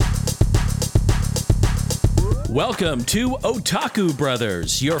Welcome to Otaku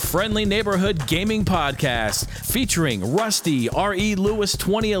Brothers, your friendly neighborhood gaming podcast featuring Rusty, R.E. Lewis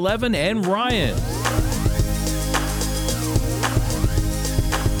 2011, and Ryan.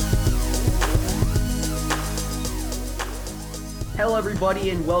 Hello everybody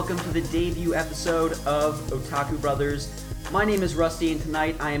and welcome to the debut episode of Otaku Brothers. My name is Rusty and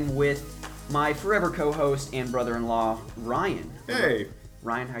tonight I am with my forever co-host and brother-in-law, Ryan. Hey.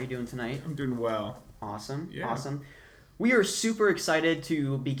 Ryan, how are you doing tonight? I'm doing well. Awesome. Yeah. Awesome. We are super excited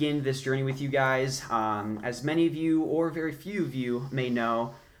to begin this journey with you guys. As many of you, or very few of you, may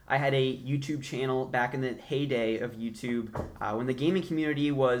know, I had a YouTube channel back in the heyday of YouTube when the gaming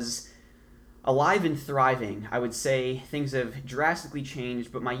community was alive and thriving. I would say things have drastically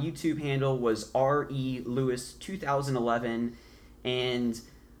changed, but my YouTube handle was R.E. Lewis 2011, and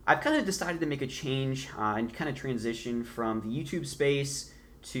I've kind of decided to make a change and kind of transition from the YouTube space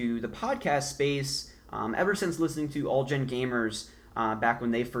to the podcast space. Ever since listening to All Gen Gamers back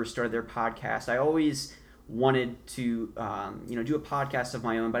when they first started their podcast, I always wanted to do a podcast of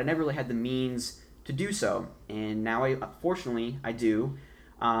my own, but I never really had the means to do so. And now, fortunately, I do.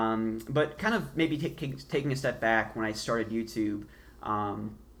 But kind of maybe taking a step back when I started YouTube,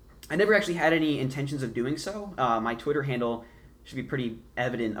 I never actually had any intentions of doing so. My Twitter handle should be pretty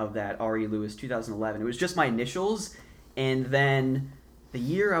evident of that, R.E. Lewis 2011. It was just my initials, and then the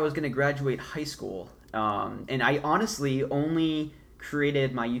year I was going to graduate high school. And I honestly only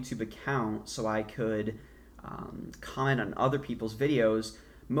created my YouTube account so I could comment on other people's videos,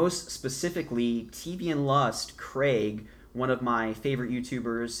 most specifically TV and Lust, Craig, one of my favorite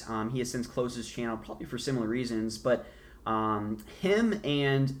YouTubers. He has since closed his channel, probably for similar reasons, but him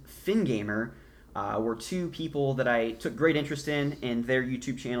and FinGamer were two people that I took great interest in their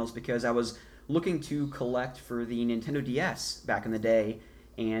YouTube channels because I was looking to collect for the Nintendo DS back in the day.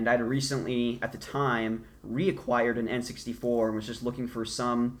 And I'd recently, at the time, reacquired an N64 and was just looking for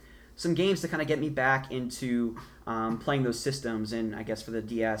some games to kind of get me back into playing those systems. And I guess for the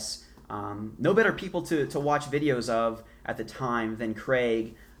DS, no better people to watch videos of at the time than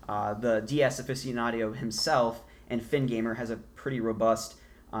Craig, the DS aficionado himself, and FinGamer has a pretty robust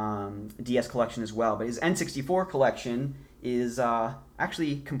DS collection as well. But his N64 collection is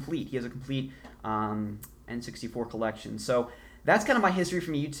actually complete. He has a complete N64 collection. So that's kind of my history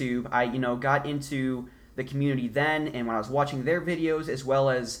from YouTube. I, got into the community then, and when I was watching their videos, as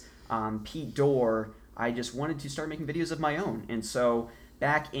well as Pete Dorr, I just wanted to start making videos of my own. And so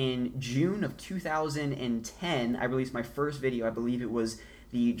back in June of 2010, I released my first video. I believe it was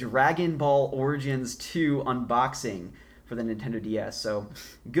the Dragon Ball Origins 2 unboxing for the Nintendo DS. So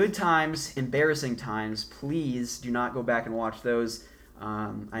good times, embarrassing times. Please do not go back and watch those.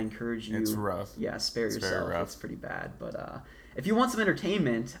 I encourage you. It's rough. Yeah, spare it's yourself. Very rough. It's pretty bad. But if you want some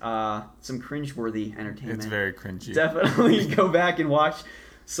entertainment, some cringeworthy entertainment. It's very cringy. Definitely go back and watch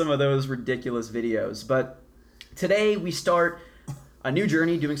some of those ridiculous videos. But today we start a new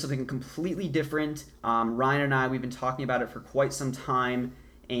journey, doing something completely different. Ryan and I, we've been talking about it for quite some time.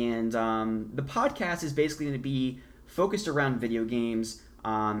 And the podcast is basically going to be focused around video games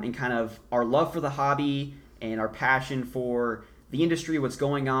and kind of our love for the hobby and our passion for the industry, what's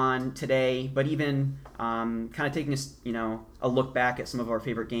going on today, but even kind of taking a look back at some of our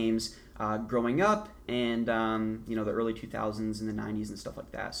favorite games growing up and the early 2000s and the 90s and stuff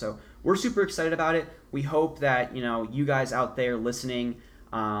like that. So we're super excited about it. We hope that you guys out there listening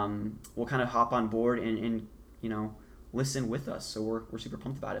will kind of hop on board and listen with us. So we're super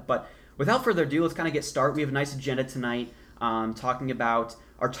pumped about it. But without further ado, let's kind of get started. We have a nice agenda tonight, talking about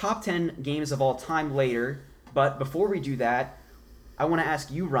our top 10 games of all time later. But before we do that, I want to ask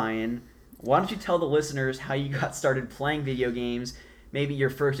you, Ryan, why don't you tell the listeners how you got started playing video games, maybe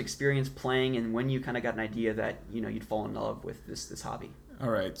your first experience playing, and when you kind of got an idea that you'd fall in love with this hobby. All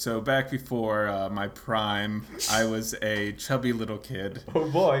right, so back before my prime, I was a chubby little kid. Oh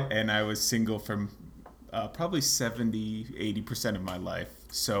boy. And I was single for probably 70-80% of my life.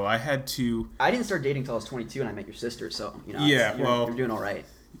 So I had to... I didn't start dating until I was 22 and I met your sister, so you're doing all right.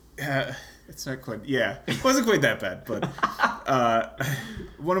 It's not quite, it wasn't quite that bad, but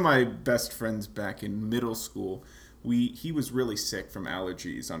one of my best friends back in middle school, he was really sick from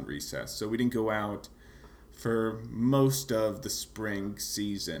allergies on recess, so we didn't go out for most of the spring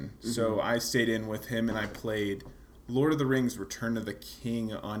season. Mm-hmm. So I stayed in with him and I played Lord of the Rings Return of the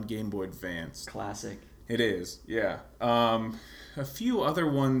King on Game Boy Advance. Classic. It is, yeah. A few other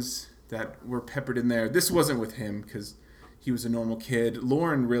ones that were peppered in there. This wasn't with him because he was a normal kid.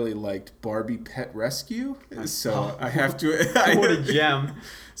 Lauren really liked Barbie Pet Rescue, so I have to... What a gem.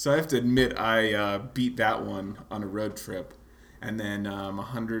 So I have to admit I beat that one on a road trip. and then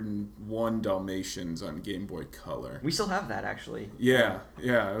 101 Dalmatians on Game Boy Color. We still have that, actually. Yeah,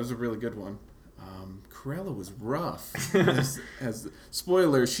 it was a really good one. Corella was rough.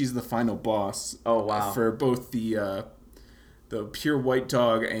 Spoiler, she's the final boss. Oh, wow. For both the pure white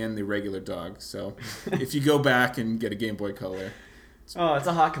dog and the regular dog. So if you go back and get a Game Boy Color. It's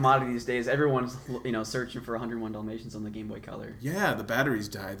a hot commodity these days. Everyone's searching for 101 Dalmatians on the Game Boy Color. Yeah, the batteries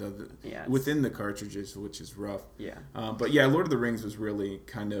die though. Within the cartridges, which is rough. Yeah. But yeah, Lord of the Rings was really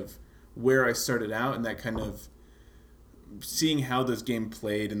kind of where I started out, and that kind of seeing how this game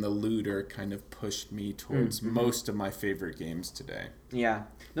played and the looter kind of pushed me towards most of my favorite games today. Yeah,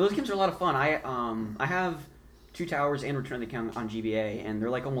 no, those games are a lot of fun. I have Two Towers and Return of the King on GBA, and they're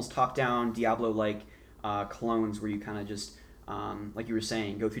like almost top-down Diablo-like clones where you kind of just, like you were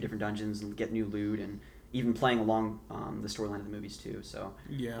saying, go through different dungeons and get new loot, and even playing along the storyline of the movies too. So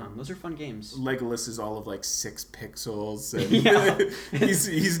yeah, those are fun games. Legolas is all of like 6 pixels, and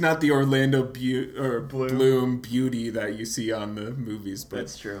he's not the Orlando Bloom beauty that you see on the movies. But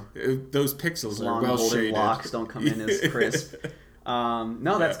that's true. Those pixels are well shaded. Locks don't come in as crisp.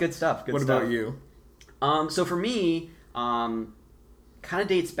 No, that's good stuff. What about you? So for me, kind of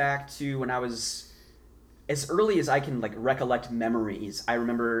dates back to when I was as early as I can recollect memories. I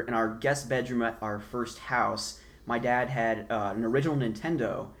remember in our guest bedroom at our first house, my dad had an original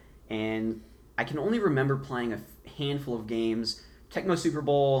Nintendo, and I can only remember playing a handful of games: Tecmo Super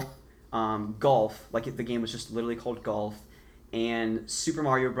Bowl, Golf, the game was just literally called Golf, and Super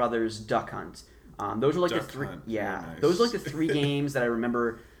Mario Brothers Duck Hunt. Those were the three. Yeah, nice. Those were the 3 games that I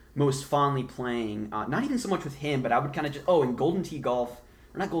remember most fondly playing. Not even so much with him, but I would kind of just and Golden Tee Golf,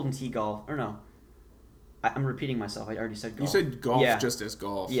 or not Golden Tee Golf, or no. I'm repeating myself. I already said golf. You said golf just as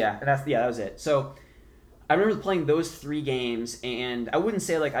golf. Yeah, that was it. So I remember playing those 3 games, and I wouldn't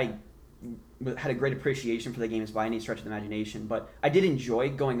say I had a great appreciation for the games by any stretch of the imagination, but I did enjoy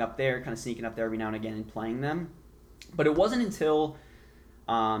going up there, kind of sneaking up there every now and again and playing them. But it wasn't until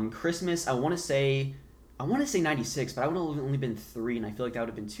Christmas, I want to say 96, but I would have only been 3, and I feel like that would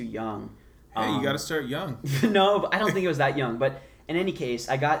have been too young. Hey, you got to start young. No, but I don't think it was that young, but in any case,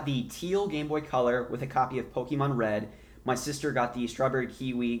 I got the teal Game Boy Color with a copy of Pokemon Red. My sister got the strawberry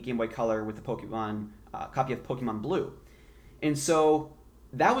kiwi Game Boy Color with a copy of Pokemon Blue. And so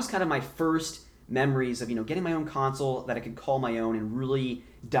that was kind of my first memories of getting my own console that I could call my own and really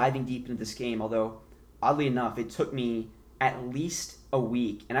diving deep into this game. Although, oddly enough, it took me at least a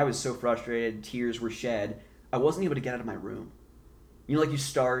week, and I was so frustrated, tears were shed. I wasn't able to get out of my room. You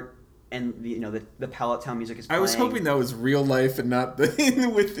start, and the Pallet Town music is playing. I was hoping that was real life and not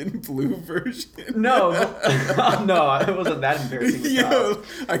the Within Blue version. No, it wasn't that embarrassing.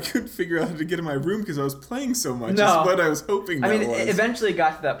 I couldn't figure out how to get in my room because I was playing so much. No. But I was hoping that was. Eventually it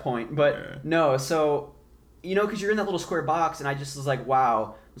got to that point, but no. So, because you're in that little square box, and I just was like,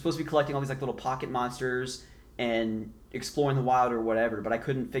 wow, I'm supposed to be collecting all these little pocket monsters and exploring the wild or whatever, but I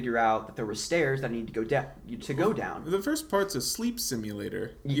couldn't figure out that there were stairs that I needed to go down. The first part's a sleep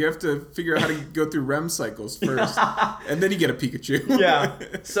simulator. You have to figure out how to go through REM cycles first, and then you get a Pikachu. Yeah.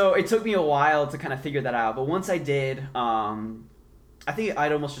 So it took me a while to kind of figure that out, but once I did, I think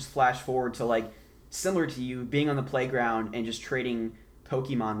I'd almost just flash forward to similar to you, being on the playground and just trading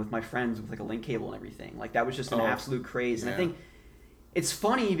Pokemon with my friends with a link cable and everything. That was just an absolute craze. And I think it's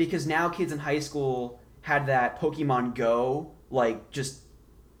funny because now kids in high school had that Pokemon Go,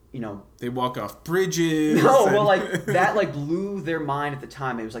 they walk off bridges. No, that blew their mind at the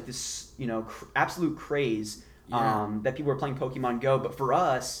time. It was this, absolute craze that people were playing Pokemon Go. But for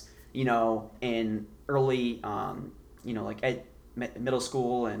us, in early, at middle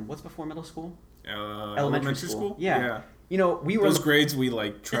school and what's before middle school? Elementary school. Yeah. We were those grades we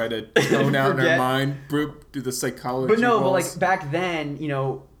try to tone out in our mind, do the psychology. But no, balls. But back then,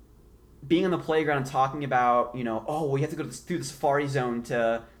 being on the playground and talking about, we have to go through the Safari Zone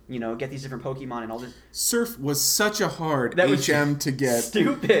to, get these different Pokemon and all this. Surf was such a hard HM to get.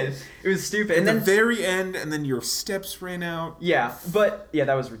 Stupid. It was stupid. And then the very end, and then your steps ran out. Yeah,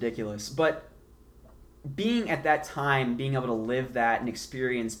 that was ridiculous. But being at that time, being able to live that and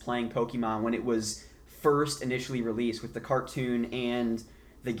experience playing Pokemon when it was first initially released with the cartoon and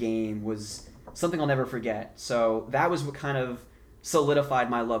the game was something I'll never forget. So that was what kind of solidified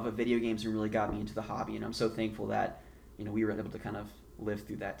my love of video games and really got me into the hobby, and I'm so thankful that we were able to kind of live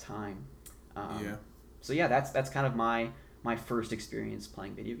through that time. So that's kind of my first experience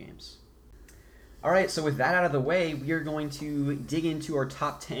playing video games. All right, so with that out of the way, we are going to dig into our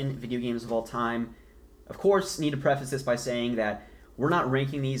top 10 video games of all time. Of course, need to preface this by saying that we're not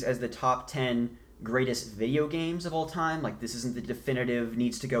ranking these as the top 10 greatest video games of all time. This isn't the definitive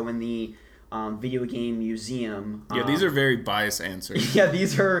needs to go in the video game museum. Yeah, these are very biased answers. Yeah,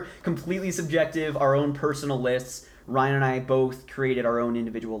 these are completely subjective, our own personal lists. Ryan and I both created our own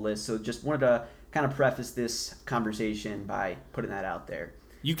individual lists, so just wanted to kind of preface this conversation by putting that out there.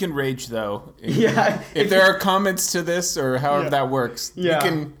 You can rage, though. If there are comments to this or however that works, you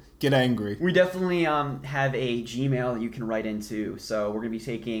can get angry. We definitely have a Gmail that you can write into, so we're going to be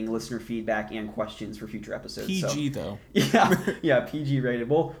taking listener feedback and questions for future episodes. PG, though. Yeah, PG rated.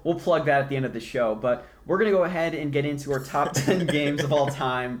 We'll plug that at the end of the show, but we're going to go ahead and get into our top 10 games of all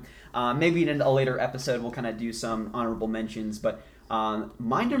time. Maybe in a later episode we'll kind of do some honorable mentions, but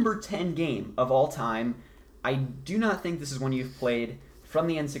my number 10 game of all time, I do not think this is one you've played from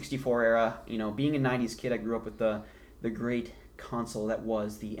the N64 era. You know, being a 90s kid, I grew up with the great console that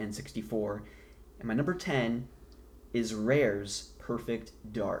was the N64. And my number 10 is Rare's Perfect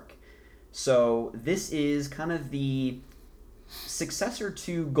Dark. So this is kind of the successor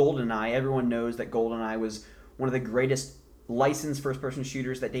to GoldenEye. Everyone knows that GoldenEye was one of the greatest licensed first-person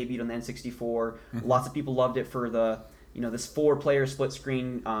shooters that debuted on the N64. Mm-hmm. Lots of people loved it for the, this 4-player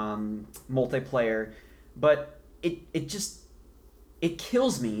split-screen multiplayer. But it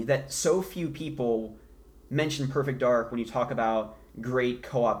kills me that so few people mention Perfect Dark when you talk about great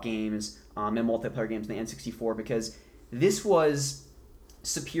co-op games and multiplayer games in the N64, because this was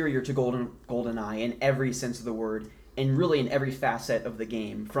superior to GoldenEye in every sense of the word, and really in every facet of the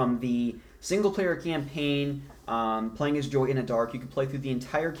game. From the single-player campaign, playing as Joy in the Dark, you could play through the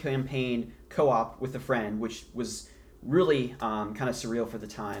entire campaign co-op with a friend, which was really kind of surreal for the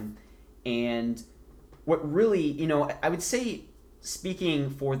time. And what really, I would say, speaking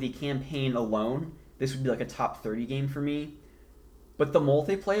for the campaign alone, this would be like a top 30 game for me. But the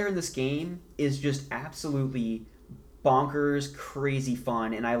multiplayer in this game is just absolutely bonkers, crazy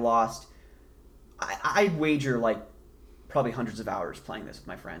fun, and I'd wager like probably hundreds of hours playing this with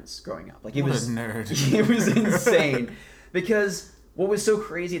my friends growing up. Like what a nerd. It was insane. Because what was so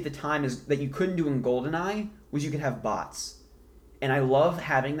crazy at the time is that you couldn't do in GoldenEye was you could have bots. And I love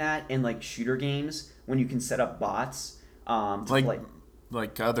having that in like shooter games when you can set up bots to play.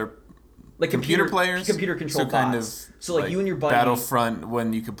 Like other computer players? Computer controlled bots. So like you and your buddy... Battlefront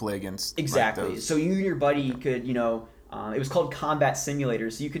when you could play against... Exactly. Like those. So you and your buddy could, it was called Combat Simulator.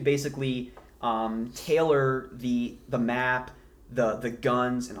 So you could basically tailor the map, the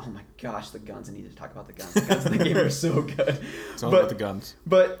guns, and oh my gosh, the guns. I need to talk about the guns. The guns in the game are so good. It's all about the guns.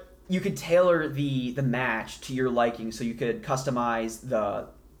 But you could tailor the match to your liking. So you could customize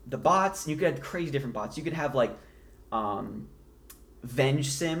the bots. You could have crazy different bots. You could have like... Venge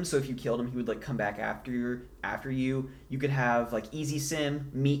Sim, so if you killed him, he would like come back after you. You could have like Easy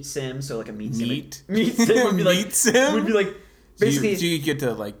Sim, Meat Sim, so like a meat sim. Meat Sim would be like meat sim would be like basically. Do you get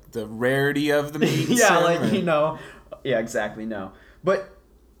to like the rarity of the meat? Yeah, sim, yeah, exactly. No, but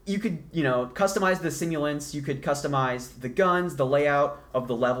you could customize the simulants. You could customize the guns, the layout of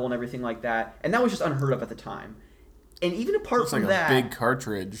the level, and everything like that. And that was just unheard of at the time. And even apart from that, a big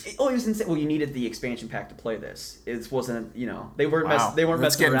cartridge. It was insane. Well, you needed the expansion pack to play this. It wasn't, they weren't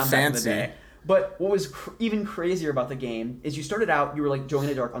messing around back in the day. But what was even crazier about the game is you started out, you were like Joy in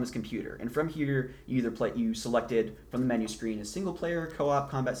the Dark on this computer, and from here you selected from the menu screen a single player,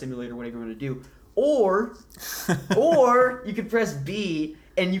 co-op, combat simulator, whatever you want to do, or you could press B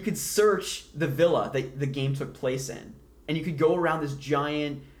and you could search the villa that the game took place in, and you could go around this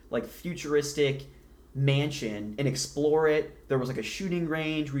giant like futuristic mansion and explore it. There was like a shooting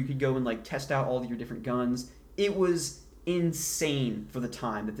range where you could go and like test out all of your different guns. It was insane for the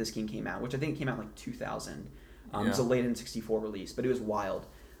time that this game came out, which I think came out like 2000. It was a late N64 release, but it was wild.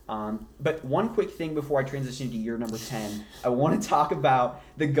 But one quick thing before I transition to your number 10, I want to talk about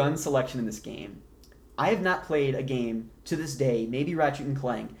the gun selection in this game. I have not played a game to this day, maybe Ratchet and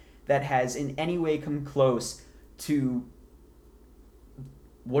Clank, that has in any way come close to,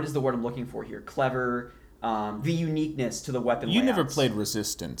 what is the word I'm looking for here? Clever, the uniqueness to the weapon You layouts. never played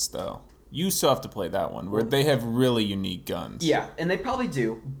Resistance, though. You still have to play that one, where they have really unique guns. Yeah, and they probably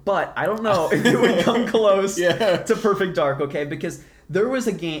do, but I don't know if it would come close to Perfect Dark, okay? Because there was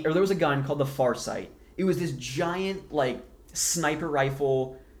a gun called the Farsight. It was this giant, like, sniper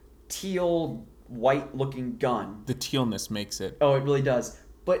rifle, teal, white-looking gun. The tealness makes it. Oh, it really does.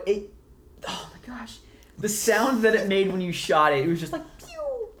 But oh my gosh. The sound that it made when you shot it was just like, pew!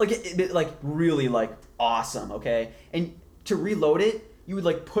 Like, it like, really, like, awesome, okay? And to reload it, you would,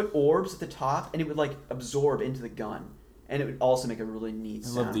 like, put orbs at the top, and it would, like, absorb into the gun. And it would also make a really neat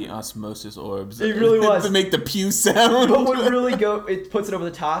sound. I love the osmosis orbs. It really was. To make the pew sound. But what really it puts it over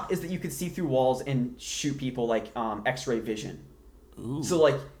the top is that you could see through walls and shoot people, like, X-ray vision. Ooh. So,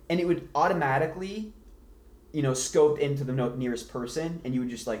 like, and it would automatically, scope into the nearest person, and you would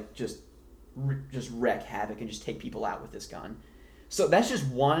just just wreak havoc and just take people out with this gun. So that's just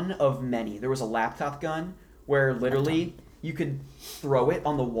one of many. There was a laptop gun where literally you could throw it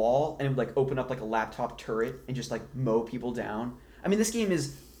on the wall and it would like open up like a laptop turret and just like mow people down. I mean, this game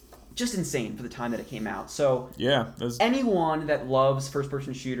is just insane for the time that it came out. So yeah, anyone that loves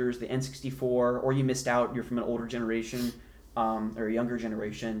first-person shooters, the N64, or you missed out, you're from an older generation or a younger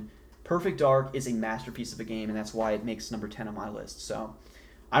generation, Perfect Dark is a masterpiece of a game, and that's why it makes number 10 on my list. So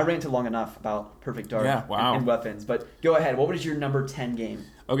I ranted long enough about Perfect Dark and weapons, but go ahead. What was your number 10 game?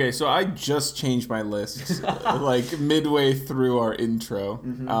 Okay, so I just changed my list like midway through our intro.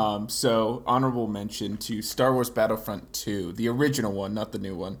 Mm-hmm. So honorable mention to Star Wars Battlefront 2, the original one, not the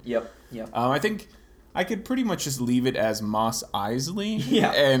new one. Yep. I think I could pretty much just leave it as Mos Eisley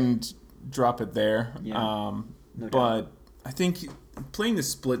Yeah. and drop it there. Yeah. No doubt. But I think playing the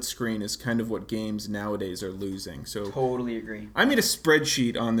split screen is kind of what games nowadays are losing. So Totally agree. I made a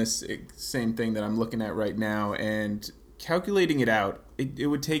spreadsheet on this same thing that I'm looking at right now, and calculating it out, it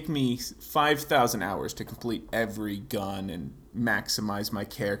would take me 5,000 hours to complete every gun and maximize my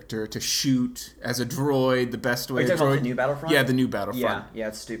character, to shoot as a droid the best way. Are you talking about the new Battlefront? Yeah, the new Battlefront. Yeah,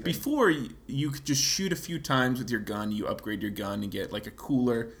 it's stupid. Before, you could just shoot a few times with your gun, you upgrade your gun and get like a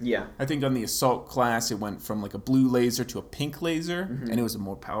cooler. Yeah. I think on the Assault class, it went from like a blue laser to a pink laser, and it was a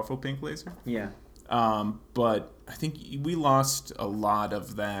more powerful pink laser. Yeah. But I think we lost a lot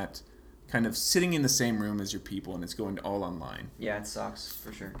of that kind of sitting in the same room as your people, and it's going all online. Yeah, it sucks,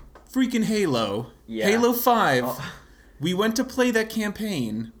 for sure. Freaking Halo. Yeah. Halo 5. Oh. We went to play that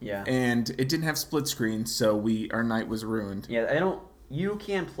campaign, Yeah. and it didn't have split screen, so our night was ruined. Yeah, you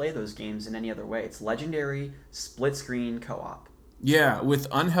can't play those games in any other way. It's legendary, split screen, co-op. Yeah, with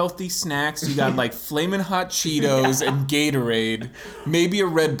unhealthy snacks, you got like Flamin' Hot Cheetos and Gatorade, maybe a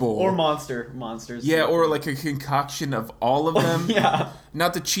Red Bull. Or Monsters. Yeah, or like a concoction of all of them. Yeah.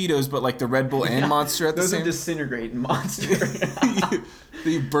 Not the Cheetos, but like the Red Bull and Monster at the Those same are disintegrate in Monster.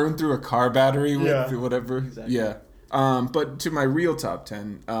 you burn through a car battery with Yeah. whatever. Exactly. Yeah. But to my real top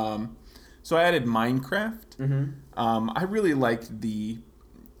 10, so I added Minecraft. Mm-hmm. I really liked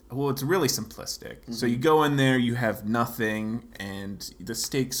it's really simplistic. So you go in there, you have nothing, and the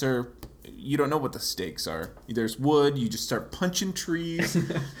stakes you don't know what the stakes are. There's wood, you just start punching trees,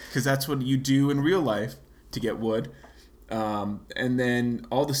 because that's what you do in real life to get wood. And then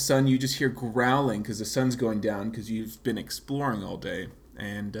all of a sudden you just hear growling because the sun's going down because you've been exploring all day.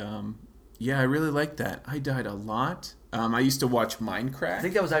 And yeah, I really liked that. I died a lot. I used to watch Minecraft. I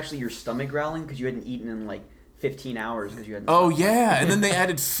think that was actually your stomach growling because you hadn't eaten in like 15 hours because you hadn't. Oh yeah, and then they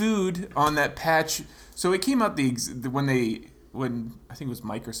added food on that patch. So it came out when I think it was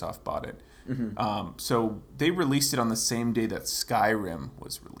Microsoft bought it. Mm-hmm. So they released it on the same day that Skyrim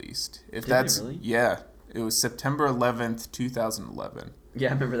was released. Did they really? Yeah, it was September 11th, 2011. Yeah,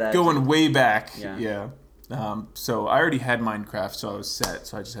 I remember that. Going way back. Yeah. So I already had Minecraft, so I was set.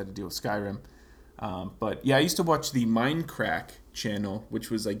 So I just had to deal with Skyrim. But yeah, I used to watch the Minecraft channel, which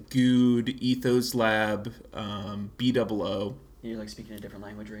was like Good, Ethos Lab, BOO. You're like speaking a different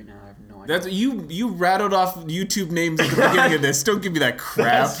language right now. I have no idea. That's you rattled off YouTube names at the beginning of this. Don't give me that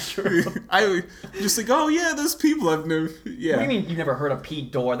crap. That's true. I just like, oh yeah, those people I've never. Yeah. What do you mean you've never heard of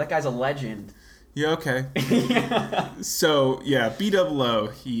Pete Dorr? That guy's a legend. Yeah. Okay. So yeah, BOO.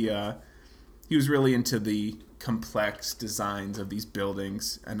 He was really into the complex designs of these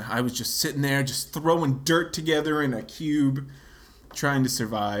buildings, and I was just sitting there, just throwing dirt together in a cube, trying to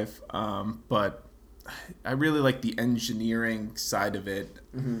survive. But I really like the engineering side of it.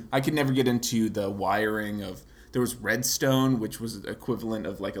 Mm-hmm. I could never get into the wiring of. There was redstone, which was equivalent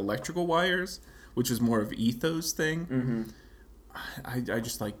of like electrical wires, which was more of Ethos thing. Mm-hmm. I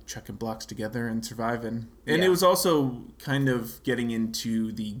just like chucking blocks together and surviving. And Yeah. it was also kind of getting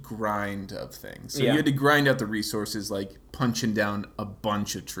into the grind of things. So Yeah. you had to grind out the resources, like punching down a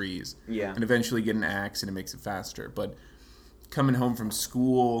bunch of trees. Yeah. And eventually get an axe, and it makes it faster. But coming home from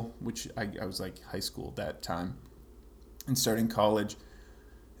school, which I was like high school that time, and starting college,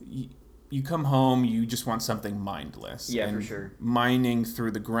 you come home, you just want something mindless. Yeah, and for sure. Mining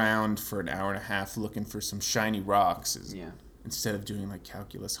through the ground for an hour and a half looking for some shiny rocks is... Yeah. Instead of doing like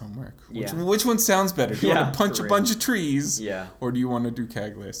calculus homework. Yeah. Which one sounds better? Do you want to punch for a real. bunch of trees? Yeah. Or do you want to do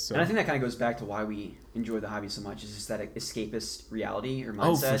calculus? So. And I think that kind of goes back to why we enjoy the hobby so much, is just that escapist reality or mindset.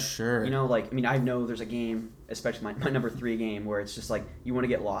 Oh, for sure. You know, like, I mean, I know there's a game, especially my number 3 game, where it's just like, you want to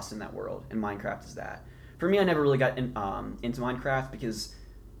get lost in that world, and Minecraft is that. For me, I never really got into Minecraft because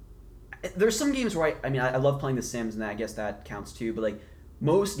there's some games where I love playing The Sims, and I guess that counts too, but like,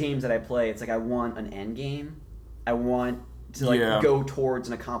 most games that I play, it's like I want an end game. I want to like go towards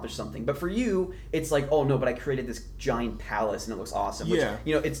and accomplish something. But for you, it's like, oh no, but I created this giant palace and it looks awesome. Which, Yeah.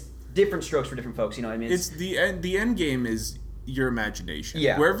 you know, it's different strokes for different folks. You know what I mean? It's the end game is your imagination.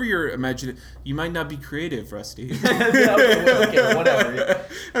 Yeah. Wherever you're you might not be creative, Rusty. okay, whatever.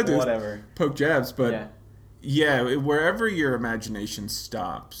 Whatever. Poke jabs, but Yeah. yeah, wherever your imagination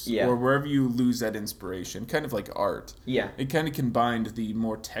stops, Yeah. or wherever you lose that inspiration, kind of like art. Yeah. It kind of combined the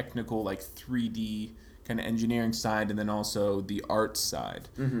more technical, like 3D kind of engineering side, and then also the art side.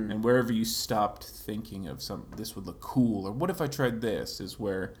 Mm-hmm. And wherever you stopped thinking of this would look cool, or what if I tried this, is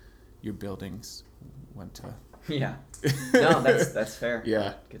where your buildings went to. Yeah. No, that's fair.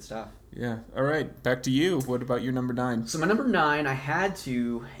 Yeah. Good stuff. Yeah. All right. Back to you. What about your number 9? So my number 9, I had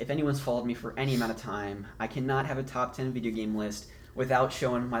to, if anyone's followed me for any amount of time, I cannot have a top 10 video game list without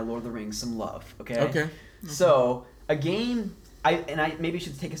showing my Lord of the Rings some love, okay? Okay. So, a game, I maybe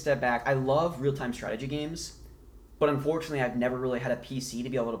should take a step back. I love real-time strategy games, but unfortunately I've never really had a PC to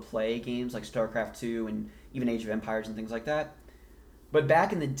be able to play games like StarCraft 2 and even Age of Empires and things like that. But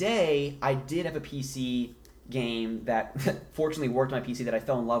back in the day, I did have a PC game that fortunately worked on my PC that I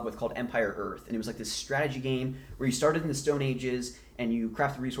fell in love with called Empire Earth. And it was like this strategy game where you started in the Stone Ages and you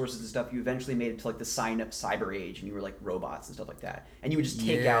crafted resources and stuff. You eventually made it to like the Cyber Age and you were like robots and stuff like that. And you would just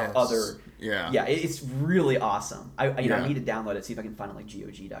take out other... Yeah. It's really awesome. I Yeah. need to download it, see if I can find it like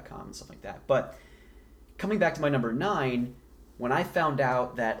GOG.com and stuff like that. But coming back to my number 9, when I found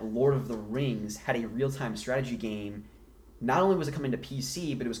out that Lord of the Rings had a real-time strategy game, not only was it coming to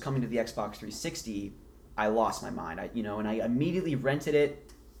PC, but it was coming to the Xbox 360, I lost my mind. I immediately rented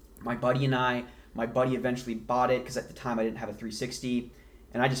it. My buddy eventually bought it because at the time I didn't have a 360,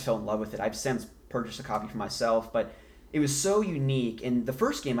 and I just fell in love with it. I've since purchased a copy for myself, but it was so unique. And the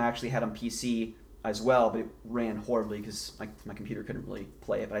first game I actually had on PC as well, but it ran horribly because my computer couldn't really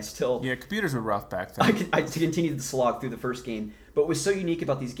play it. But I still... Yeah, computers were rough back then. I continued to slog through the first game. But what was so unique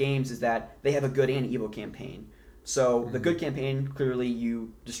about these games is that they have a good and evil campaign. So the good campaign, clearly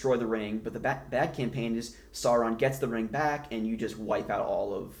you destroy the ring, but the bad campaign is Sauron gets the ring back and you just wipe out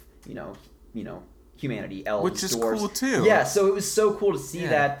all of, humanity, elves, Which is dwarves. cool too. Yeah, so it was so cool to see Yeah.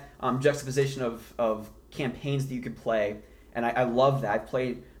 that juxtaposition of campaigns that you could play, and I love that. I've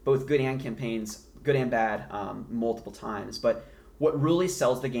played both good and campaigns, good and bad, multiple times, but what really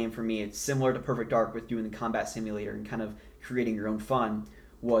sells the game for me, it's similar to Perfect Dark with doing the combat simulator and kind of creating your own fun,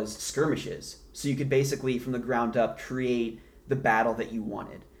 was skirmishes. So you could basically, from the ground up, create the battle that you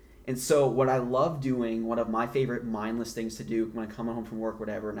wanted. And so what I love doing, one of my favorite mindless things to do when I come home from work,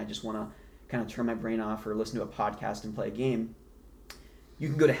 whatever, and I just want to kind of turn my brain off or listen to a podcast and play a game, you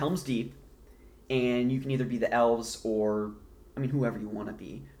can go to Helm's Deep, and you can either be the elves or, whoever you want to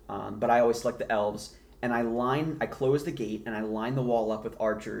be. But I always select the elves, and I close the gate, and I line the wall up with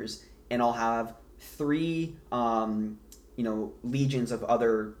archers, and I'll have 3... legions of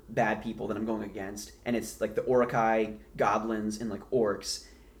other bad people that I'm going against, and it's like the Uruk-hai, goblins, and like orcs.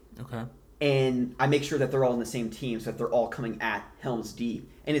 Okay. And I make sure that they're all in the same team, so that they're all coming at Helm's Deep,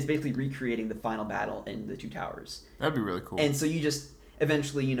 and it's basically recreating the final battle in the Two Towers. That'd be really cool. And so you just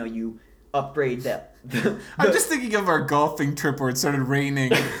eventually, you upgrade that. I'm just thinking of our golfing trip where it started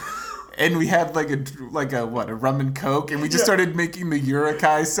raining. And we had like a rum and coke, and we just started making the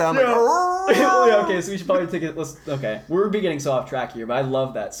Uruk-hai sound. Yeah. Like, Okay, so we should probably take it. Okay, we're getting so off track here, but I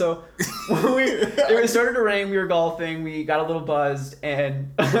love that. So it started to rain. We were golfing. We got a little buzzed,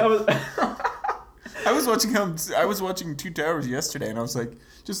 and I was watching Two Towers yesterday, and I was like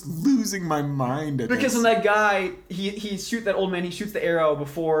just losing my mind at because this. when that guy he shoots that old man, he shoots the arrow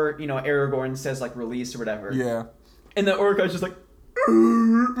before Aragorn says like release or whatever. Yeah. And the Uruk-hai's just like.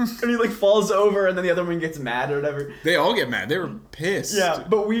 And he like falls over, and then the other one gets mad or whatever. They all get mad. They were pissed. Yeah,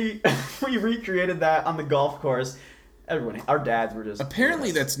 but we recreated that on the golf course. Everyone, our dads were just...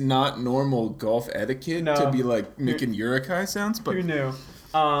 Apparently that's not normal golf etiquette to be like making Uruk-hai sounds, but... Who knew?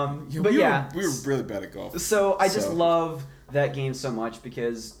 We were really bad at golf. So I just love that game so much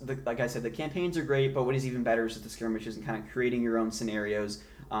because, like I said, the campaigns are great, but what is even better is the skirmishes and kind of creating your own scenarios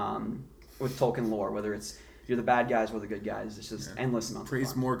with Tolkien lore, whether it's you're the bad guys or the good guys. It's just endless amounts Praise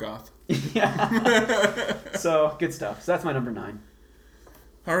of fun. Morgoth. Yeah. So, good stuff. So that's my number 9.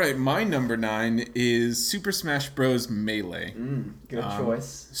 All right, my number 9 is Super Smash Bros. Melee. Good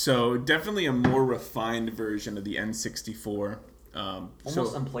choice. So definitely a more refined version of the N64.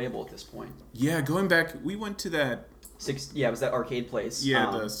 Almost unplayable at this point. Yeah, going back, we went to that... it was that arcade place. Yeah,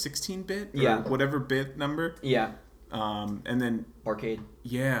 the 16-bit? Yeah. Whatever bit number. Yeah. And then... Arcade.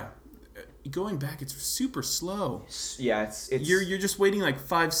 Yeah. Going back, it's super slow. Yeah, it's You're just waiting like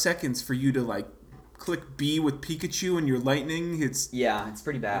 5 seconds for you to like click B with Pikachu and your lightning. It's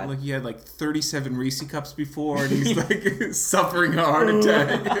pretty bad. like he had like 37 Reese cups before, and he's like suffering a heart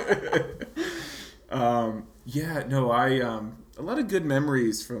attack. a lot of good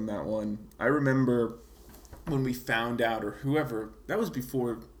memories from that one. I remember when we found out, or whoever, that was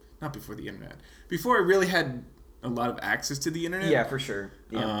not before the internet, before I really had a lot of access to the internet. Yeah, for sure.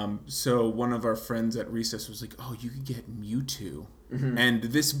 Yeah. So one of our friends at recess was like, "Oh, you could get Mewtwo," and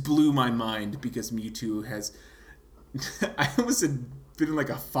this blew my mind because Mewtwo has. I almost had been like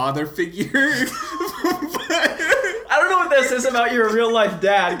a father figure. I don't know what this is about your real life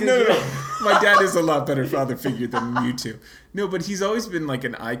dad. No. My dad is a lot better father figure than Mewtwo. No, but he's always been like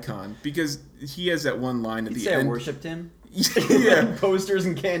an icon because he has that one line at the end. I worshipped him. Yeah. Posters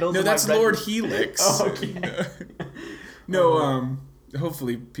and candles. No, that's Lord Helix. Oh, okay. No,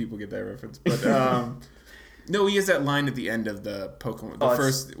 hopefully people get that reference. But no, he has that line at the end of the Pokemon, the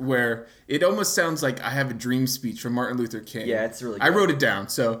first, where it almost sounds like I have a dream speech from Martin Luther King. Yeah, it's really good. I wrote it down,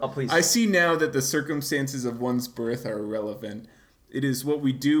 so please. I see now that the circumstances of one's birth are irrelevant. It is what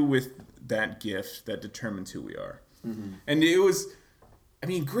we do with that gift that determines who we are. Mm-hmm. And it was, I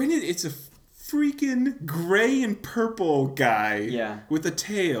mean, granted, it's a freaking gray and purple guy with a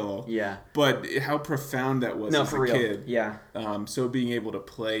tail. Yeah. But how profound that was as a kid. Yeah. So being able to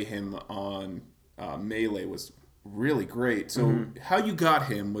play him on Melee was really great. So how you got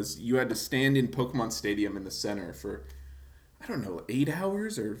him was you had to stand in Pokemon Stadium in the center for, I don't know, 8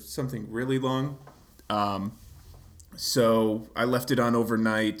 hours or something really long. So I left it on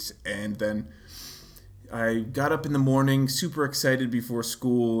overnight, and then I got up in the morning super excited before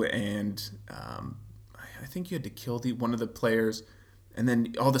school, and I think you had to kill one of the players, and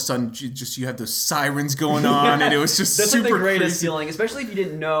then all of a sudden you have those sirens going on, and it was just that's super like the greatest crazy. feeling, especially if you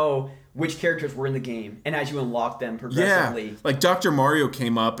didn't know which characters were in the game, and as you unlock them progressively. Yeah, like Dr. Mario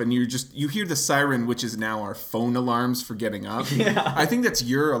came up, and you hear the siren, which is now our phone alarms for getting up. Yeah. I think that's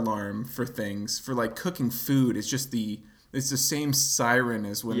your alarm for things, for like cooking food. It's just it's the same siren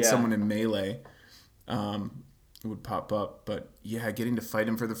as when someone in Melee would pop up. But yeah, getting to fight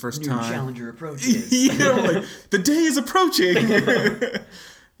him for the first time. New challenger approaches. Yeah, like, the day is approaching.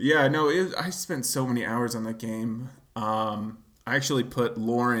 Yeah, no, I spent so many hours on that game. I actually put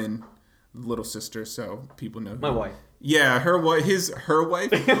Lauren, little sister, so people know My wife. Yeah, her wife, his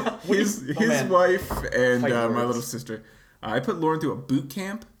wife, and my little sister. I put Lauren through a boot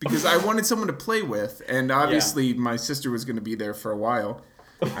camp because I wanted someone to play with, and obviously my sister was going to be there for a while.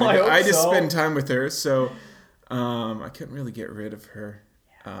 I just spend time with her, so I couldn't really get rid of her.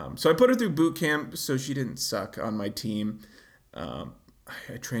 So I put her through boot camp so she didn't suck on my team.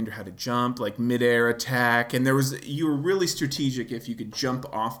 I trained her how to jump, like mid-air attack, and you were really strategic if you could jump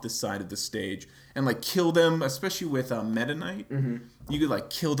off the side of the stage and like kill them, especially with Meta Knight. Mm-hmm. You could like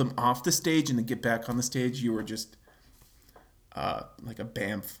kill them off the stage and then get back on the stage. You were just like a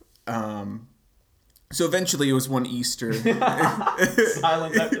bamf. So eventually it was one Easter.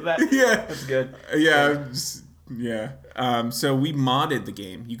 Silence after that. Yeah. That's good. Yeah. So we modded the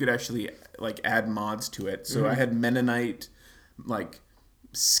game. You could actually like add mods to it. So I had Meta Knight like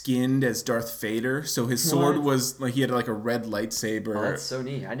skinned as Darth Vader. So his sword was like, he had like a red lightsaber. Oh, that's so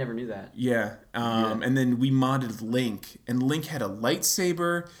neat. I never knew that. Yeah. And then we modded Link, and Link had a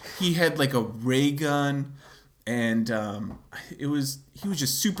lightsaber. He had like a ray gun, and he was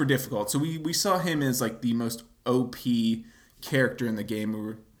just super difficult. So we saw him as like the most OP character in the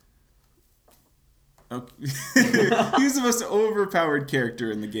game. He was the most overpowered character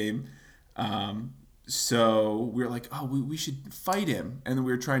in the game. So we were like, oh, we should fight him. And then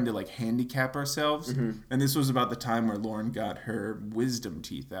we were trying to like handicap ourselves. Mm-hmm. And this was about the time where Lauren got her wisdom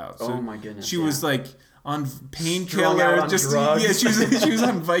teeth out. So oh my goodness. She was like on painkiller. She was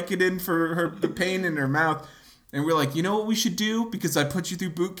on Vicodin for the pain in her mouth. And we're like, you know what we should do? Because I put you through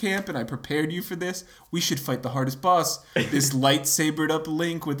boot camp and I prepared you for this. We should fight the hardest boss. This lightsabered up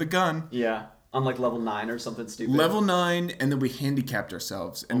Link with a gun. Yeah. On like level 9 or something stupid. Level 9, and then we handicapped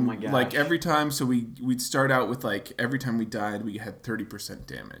ourselves. And oh my gosh. like every time, so we'd start out with like every time we died, we had 30%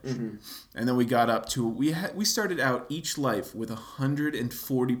 damage. Mm-hmm. And then we got up to we started out each life with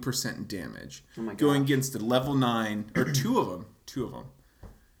 140% damage. Oh my gosh. Going against the level 9 or two of them.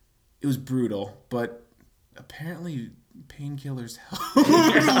 It was brutal, but apparently painkillers help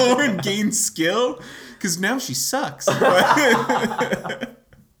Lauren gain skill because now she sucks.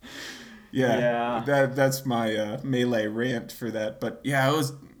 Yeah. That's my Melee rant for that. But yeah,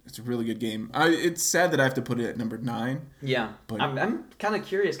 it's a really good game. It's sad that I have to put it at number 9. Yeah, but I'm kind of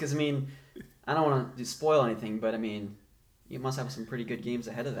curious because I mean, I don't want to spoil anything, but I mean, you must have some pretty good games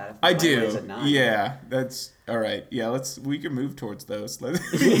ahead of that. I do. At 9. Yeah, that's all right. Yeah, we can move towards those. Yeah,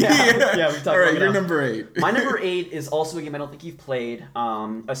 we talked all right, about you're number 8. My number 8 is also a game I don't think you've played.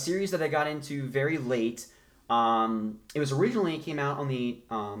 A series that I got into very late. It was originally came out on the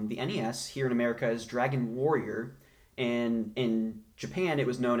NES here in America as Dragon Warrior, and in Japan it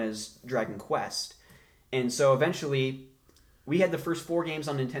was known as Dragon Quest. And so eventually we had the first 4 games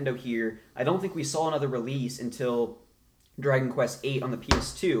on Nintendo here. I don't think we saw another release until Dragon Quest VIII on the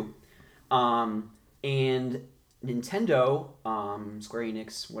PS2. And Nintendo, Square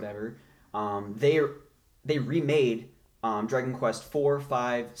Enix, whatever, they remade Dragon Quest 4,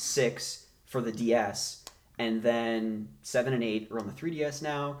 5, 6 for the DS, and then 7 and 8 are on the 3DS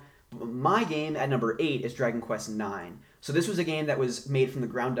now. My game at number 8 is Dragon Quest 9. So this was a game that was made from the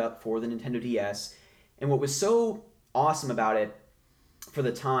ground up for the Nintendo DS, and what was so awesome about it for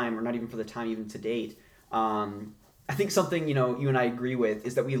the time, or not even for the time, even to date, I think something, you know, you and I agree with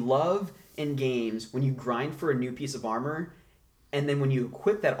is that we love in games when you grind for a new piece of armor, and then when you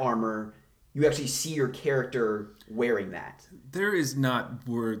equip that armor, you actually see your character wearing that. There are not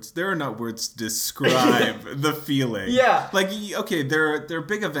words to describe the feeling. Yeah. Like, okay, there are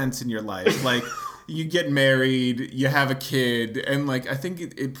big events in your life. Like, you get married, you have a kid, and, like, I think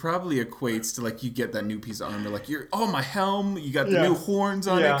it probably equates to, like, you get that new piece of armor. Like, my helm, you got the new horns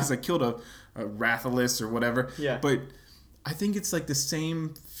on it because I killed a Rathalos or whatever. Yeah. But I think it's, like, the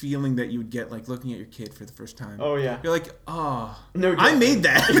same feeling that you would get, like, looking at your kid for the first time. Oh, yeah. You're like, oh, no, I made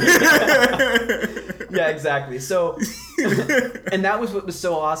that. Yeah, exactly. So, and that was what was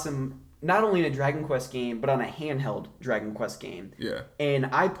so awesome, not only in a Dragon Quest game, but on a handheld Dragon Quest game. Yeah. And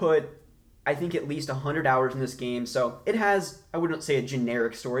I put, I think, at least 100 hours in this game. So it has, I wouldn't say a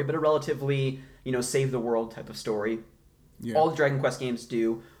generic story, but a relatively, you know, save the world type of story. Yeah. All the Dragon Quest games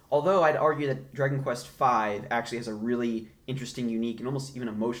do. Although I'd argue that Dragon Quest V actually has a really interesting, unique, and almost even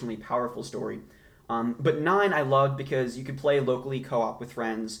emotionally powerful story. But 9 I loved because you could play locally co-op with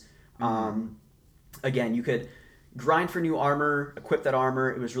friends. Again, you could grind for new armor, equip that armor.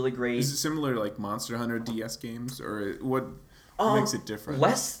 It was really great. Is it similar to like Monster Hunter DS games, or what makes it different?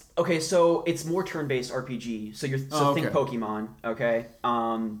 Less. Okay, so it's more turn-based RPG. So think Pokemon. Okay,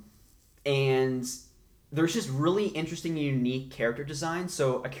 and there's just really interesting and unique character design.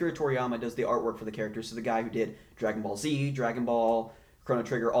 So Akira Toriyama does the artwork for the characters. So the guy who did Dragon Ball Z, Dragon Ball, Chrono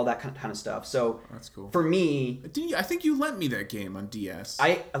Trigger, all that kind of stuff. So that's cool. For me, I think you lent me that game on DS.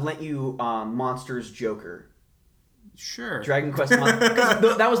 I lent you Monsters Joker. Sure. Dragon Quest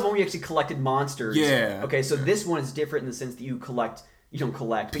Monsters. That was the one where you actually collected monsters. Yeah. Okay, so this one is different in the sense that you don't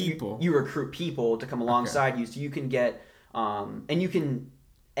collect people. You recruit people to come alongside you, so you can get and you can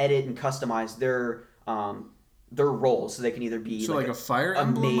edit and customize their roles, so they can either be like a Fire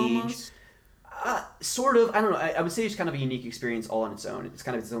Emblem almost? Sort of. I don't know. I would say it's kind of a unique experience all on its own. It's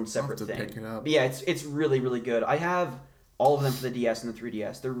kind of its own separate thing. Pick it up. But yeah, it's really, really good. I have all of them for the DS and the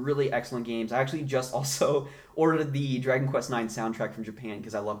 3DS. They're really excellent games. I actually just also ordered the Dragon Quest IX soundtrack from Japan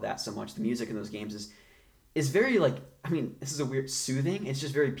because I love that so much. The music in those games is very, like, I mean, this is a weird soothing. It's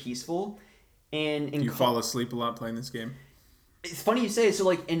just very peaceful. And Do you fall asleep a lot playing this game? It's funny you say. So,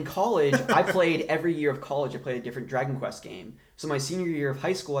 like, in college, I played every year of college. I played a different Dragon Quest game. So my senior year of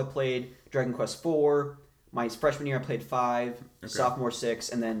high school, I played Dragon Quest IV. My freshman year, I played 5. Sophomore 6,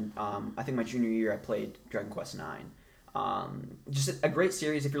 and then I think my junior year, I played Dragon Quest 9. Just a great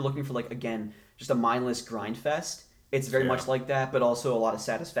series if you're looking for, like, again, just a mindless grind fest. It's very much like that, but also a lot of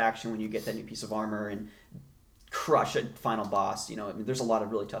satisfaction when you get that new piece of armor and crush a final boss. You know, I mean, there's a lot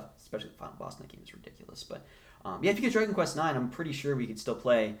of really tough, especially the final boss in that game is ridiculous. But if you get Dragon Quest 9, I'm pretty sure we could still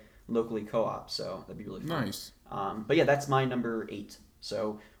play locally co-op, so that'd be really fun. Nice. But yeah, that's my number 8.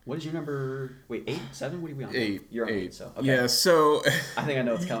 So what is your number? Wait, 8, 7? What are we on? 8. You're on 8. So okay. Yeah. So I think I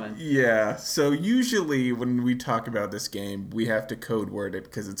know what's coming. Yeah. So usually when we talk about this game, we have to code word it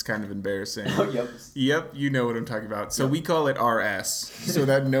because it's kind of embarrassing. Oh, yep. Yep. You know what I'm talking about. So we call it RS, so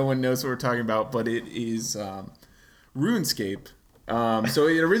that no one knows what we're talking about. But it is RuneScape. So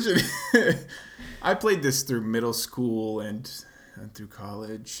it originally, I played this through middle school and through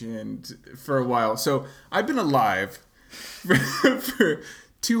college and for a while. So I've been alive for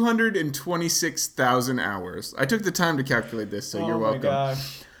 226,000 hours. I took the time to calculate this, so you're welcome. Oh my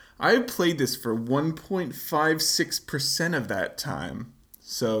gosh. I played this for 1.56% of that time.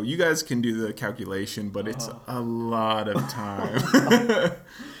 So you guys can do the calculation, but it's a lot of time.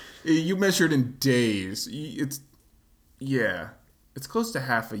 You measured in days. It's close to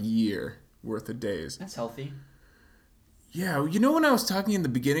half a year worth of days. That's healthy. Yeah, you know when I was talking in the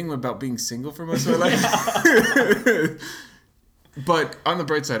beginning about being single for most of my life? But on the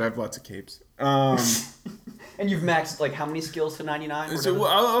bright side, I have lots of capes. And you've maxed, like, how many skills to 99? So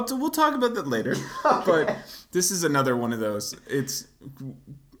we'll talk about that later. Okay. But this is another one of those. It's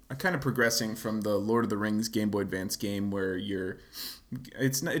kind of progressing from the Lord of the Rings Game Boy Advance game where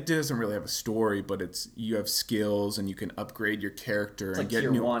it doesn't really have a story, but you have skills and you can upgrade your character it's and like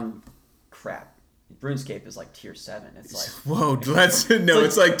get tier 1 crap. RuneScape is like tier 7. It's like whoa,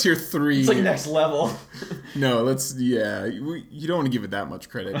 it's like tier 3. It's like next level. No, you don't want to give it that much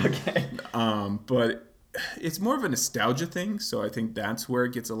credit. Okay. But it's more of a nostalgia thing, so I think that's where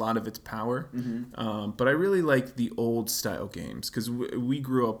it gets a lot of its power. But I really like the old style games because we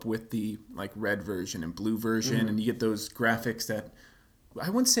grew up with the like red version and blue version, and you get those graphics that I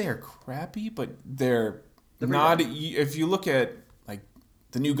wouldn't say are crappy, but they're not. If you look at like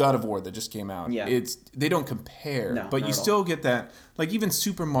the new God of War that just came out, they don't compare, but you still get that. Like even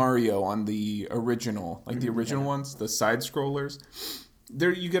Super Mario on the original, like the original ones, the side scrollers.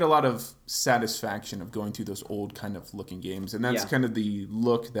 There you get a lot of satisfaction of going through those old kind of looking games, and that's kind of the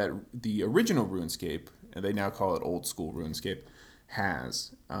look that the original RuneScape, and they now call it old school RuneScape,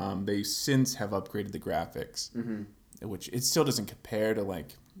 has. They since have upgraded the graphics, which it still doesn't compare to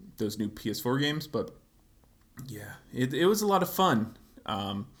like those new PS4 games, but yeah, it was a lot of fun.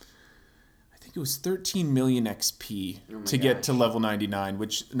 I think it was 13 million XP to get to level 99,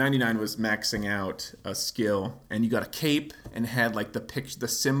 which 99 was maxing out a skill, and you got a cape and had like the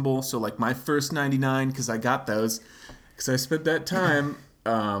symbol. So like my first 99, because I got those, because I spent that time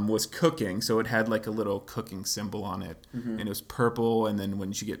was cooking, so it had like a little cooking symbol on it, and it was purple. And then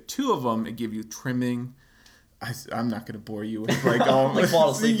when you get 2 of them, it gave you trimming. I'm not gonna bore you with like all like fall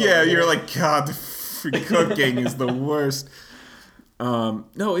asleep. Yeah, you're like, God, the cooking is the worst.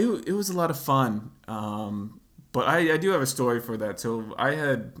 No, it was a lot of fun. But I do have a story for that. So I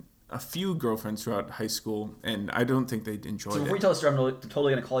had a few girlfriends throughout high school, and I don't think they enjoyed it. So before you tell the story, I'm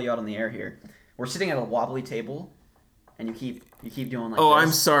totally going to call you out on the air here. We're sitting at a wobbly table, and you keep doing like oh, this.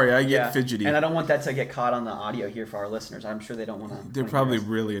 I'm sorry. I get fidgety. And I don't want that to get caught on the audio here for our listeners. I'm sure they don't want to. They're probably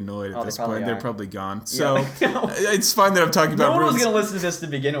really annoyed at this point. They're probably gone. So yeah. it's fine that I'm talking about No one was going to listen to this to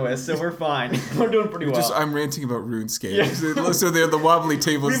begin with, so we're fine. We're doing pretty well. I'm ranting about RuneScape. Yeah. So they're the wobbly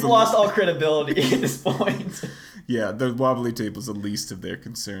tables. We've lost all credibility at this point. Yeah, the wobbly table's the least of their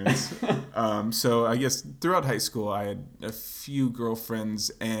concerns. So I guess throughout high school, I had a few girlfriends,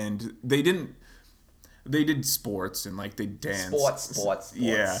 and they did sports and like they danced. Sports.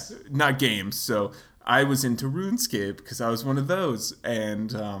 Yeah, not games. So I was into RuneScape because I was one of those,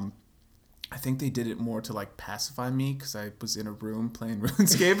 and I think they did it more to like pacify me because I was in a room playing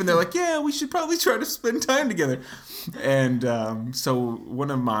RuneScape, and they're like, "Yeah, we should probably try to spend time together." And so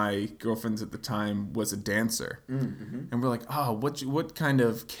one of my girlfriends at the time was a dancer, and we're like, "Oh, what kind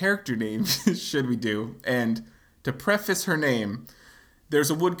of character name should we do?" And to preface her name,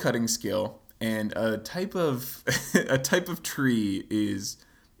 there's a woodcutting skill. And a type of tree is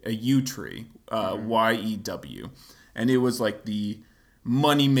a yew tree, YEW, and it was like the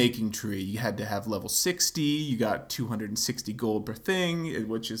money-making tree. You had to have level 60. You got 260 gold per thing,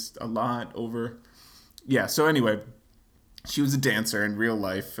 which is a lot over. Yeah. So anyway, she was a dancer in real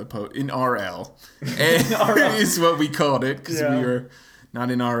life, in RL, and is what we called it because we were not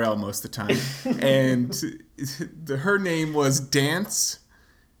in RL most of the time. And her name was Dance.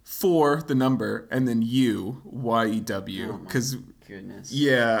 4 the number and then YEW because goodness.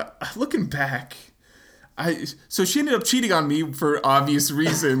 Yeah, looking back, so she ended up cheating on me for obvious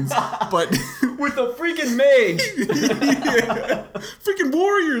reasons, but with a freaking mage. Yeah, freaking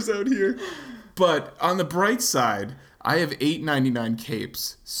warriors out here. But on the bright side, I have 899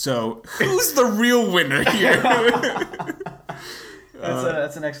 capes, so who's the real winner here?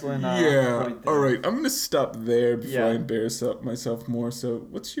 That's an excellent point there. All right, I'm going to stop there before I embarrass myself more. So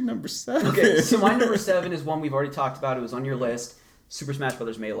what's your number 7? Okay, so my number 7 is one we've already talked about. It was on your list, Super Smash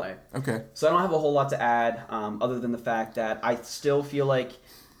Bros. Melee. Okay. So I don't have a whole lot to add other than the fact that I still feel like...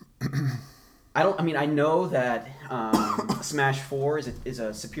 I know that Smash 4 is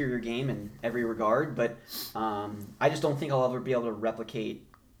a superior game in every regard, but I just don't think I'll ever be able to replicate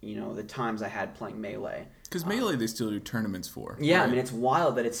the times I had playing Melee. Because Melee they still do tournaments for. Yeah, right? I mean, it's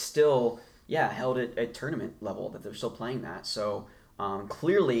wild that it's still, held at tournament level, that they're still playing that. So,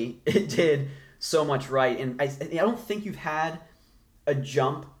 clearly, it did so much right. And I don't think you've had a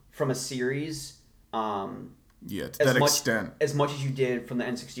jump from a series to that extent. As much as you did from the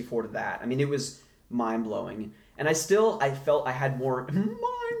N64 to that. I mean, it was mind-blowing. And I felt I had more...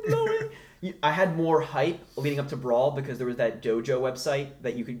 mind-blowing? I had more hype leading up to Brawl because there was that dojo website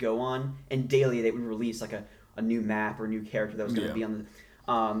that you could go on, and daily they would release like a new map or a new character that was going to be on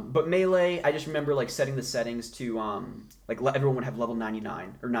the... but Melee, I just remember like setting the settings to everyone would have level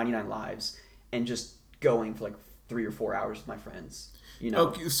 99 or 99 lives and just going for like 3 or 4 hours with my friends.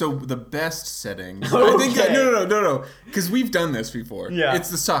 Okay, so the best settings... Okay. I think no. Because we've done this before. Yeah. It's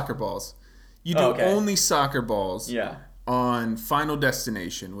the soccer balls. You do only soccer balls. Yeah. on Final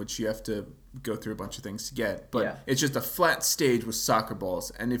Destination, which you have to go through a bunch of things to get, but it's just a flat stage with soccer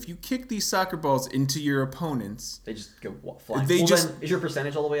balls, and if you kick these soccer balls into your opponents, they just go flying. Then, is your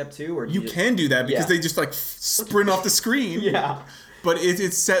percentage all the way up too, or you can do that because they just like sprint off the screen. Yeah. But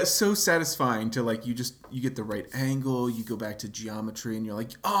it's so satisfying to like you get the right angle, you go back to geometry, and you're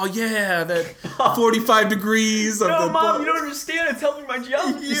like, oh yeah, that 45 degrees of no, the Mom, you don't understand. It's helping my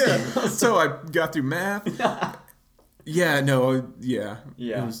geometry. Yeah. So I got through math. Yeah.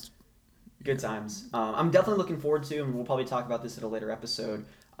 It was good times. I'm definitely looking forward to, and we'll probably talk about this in a later episode.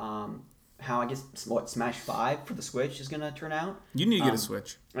 How I guess Smash 5 for the Switch is gonna turn out. You need to get a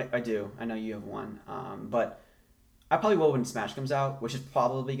Switch. I do. I know you have one. But I probably will when Smash comes out, which is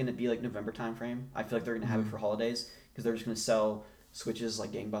probably going to be like November timeframe. I feel like they're going to have it for holidays because they're just going to sell Switches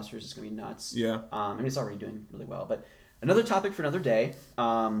like gangbusters. It's going to be nuts. Yeah. And it's already doing really well. But another topic for another day.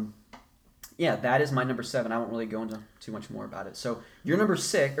 That is my number 7. I won't really go into too much more about it. So your number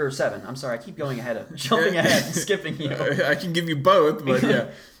 7. I'm sorry, I keep going ahead of jumping ahead, and skipping you. I can give you both, but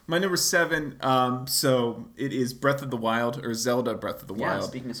yeah. My number 7. So it is Breath of the Wild, or Zelda Breath of the Wild. Yeah.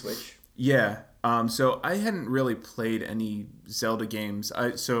 Speaking of Switch. Yeah. So I hadn't really played any Zelda games.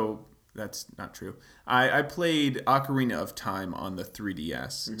 So that's not true. I played Ocarina of Time on the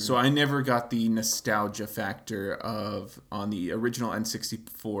 3DS. So I never got the nostalgia factor of on the original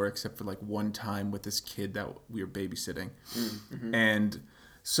N64, except for like one time with this kid that we were babysitting. And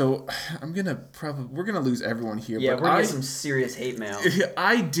so we're gonna lose everyone here. Yeah, but we're gonna get some serious hate mail.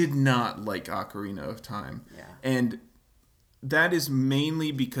 I did not like Ocarina of Time. Yeah. And that is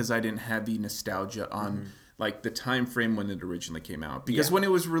mainly because I didn't have the nostalgia on like the time frame when it originally came out. Because when it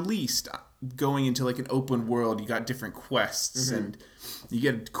was released, going into like an open world, you got different quests and you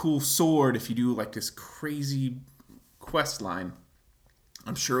get a cool sword if you do like this crazy quest line.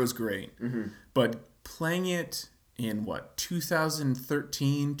 I'm sure it was great. But playing it in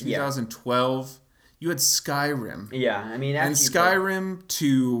 2013, 2012, you had Skyrim. Yeah, I mean, and Skyrim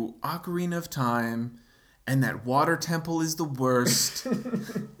to Ocarina of Time. And that water temple is the worst.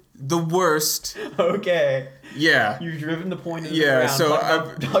 The worst. Okay. Yeah. You've driven the point in the ground. So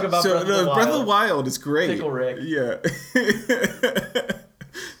talk about Breath of the Wild. Breath of the Wild is great. Pickle Rick. Yeah.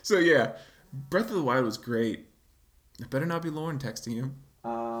 So yeah, Breath of the Wild was great. It better not be Lauren texting you.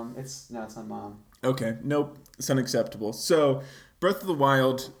 It's my mom. Okay. Nope. It's unacceptable. So Breath of the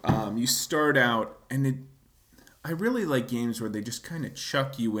Wild, you start out and I really like games where they just kind of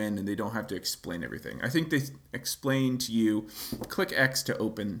chuck you in and they don't have to explain everything. I think they explain to you, click X to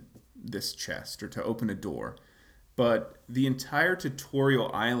open this chest or to open a door. But the entire tutorial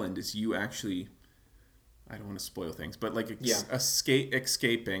island is you actually, I don't want to spoil things, but like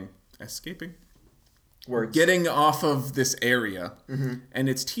escaping. Words. Getting off of this area. And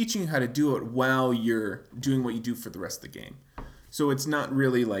it's teaching you how to do it while you're doing what you do for the rest of the game. So it's not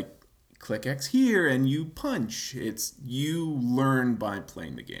really like, click X here and you punch. It's you learn by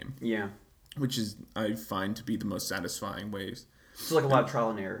playing the game. Yeah. Which is, I find, to be the most satisfying ways. So like a lot of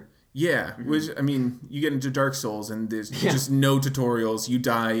trial and error. Yeah. Which, I mean, you get into Dark Souls and there's just no tutorials. You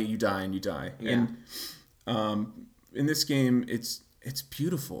die, and you die. Yeah. And in this game, it's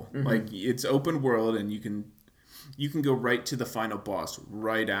beautiful. Like, it's open world and you can go right to the final boss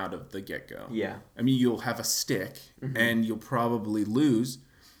right out of the get-go. Yeah. I mean, you'll have a stick and you'll probably lose.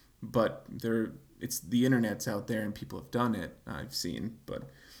 But it's the internet's out there and people have done it. I've seen, but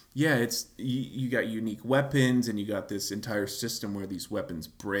yeah, it's you got unique weapons and you got this entire system where these weapons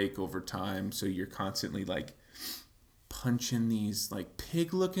break over time. So you're constantly like punching these like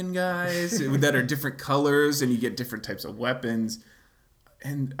pig-looking guys that are different colors, and you get different types of weapons.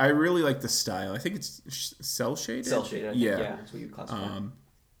 And I really like the style. I think it's cell shaded. Cell shaded. Yeah, that's what you classify.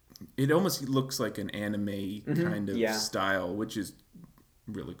 It almost looks like an anime kind of style, which is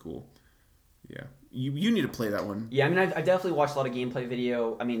really cool. Yeah, you need to play that one. Yeah, I mean, I definitely watched a lot of gameplay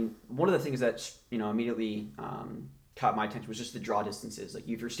video. I mean, one of the things that immediately caught my attention was just the draw distances. Like,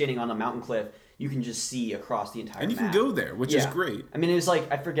 if you're standing on a mountain cliff, you can just see across the entire and you map. can go there, which is great. I mean, it was like,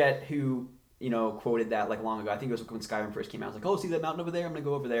 I forget who quoted that like long ago. I think it was when Skyrim first came out. I was like, oh, see that mountain over there? I'm gonna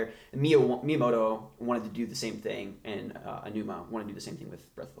go over there. And Miyamoto wanted to do the same thing, and Aonuma wanted to do the same thing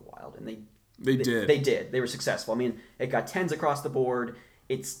with Breath of the Wild, and they did. They were successful. I mean, it got 10s across the board.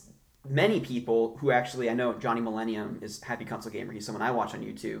 It's many people who actually, I know Johnny Millennium is Happy Console Gamer. He's someone I watch on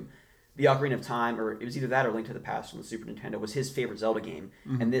YouTube. The Ocarina of Time, or it was either that or Link to the Past on the Super Nintendo, was his favorite Zelda game,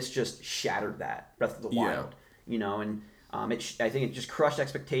 and this just shattered that, Breath of the Wild. And I think it just crushed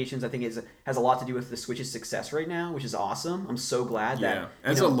expectations. I think it has a lot to do with the Switch's success right now, which is awesome. I'm so glad that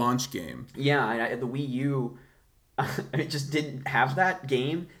as a launch game. Yeah, the Wii U, it just didn't have that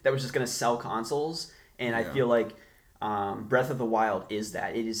game that was just going to sell consoles, and I feel like Breath of the Wild is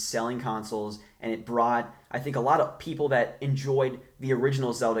that. It is selling consoles, and it brought, I think, a lot of people that enjoyed the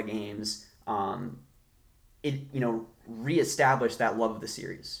original Zelda games, reestablished that love of the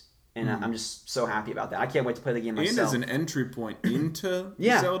series. And I'm just so happy about that. I can't wait to play the game myself. And as an entry point into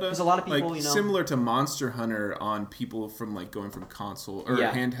yeah, Zelda, there's a lot of people, similar to Monster Hunter on people from going from console or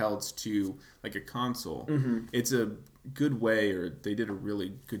handhelds to like a console. It's a good way, or they did a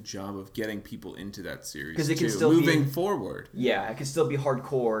really good job of getting people into that series because it can still moving forward. Yeah, it can still be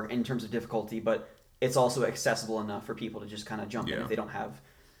hardcore in terms of difficulty, but it's also accessible enough for people to just kind of jump in if they don't have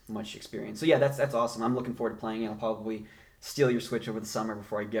much experience. So yeah, that's awesome. I'm looking forward to playing it. I'll probably steal your Switch over the summer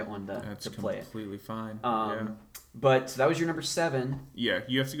before I get one to play it. That's completely fine. But that was your number 7. Yeah,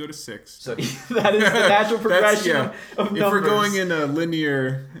 you have to go to 6. So that is the natural progression of numbers. If we're going in a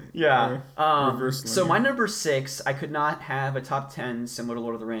linear reverse linear. So my number 6, I could not have a top 10 similar to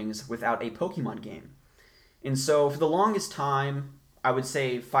Lord of the Rings without a Pokemon game. And so for the longest time, I would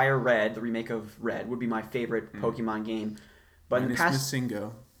say Fire Red, the remake of Red, would be my favorite Pokemon game. But in the past...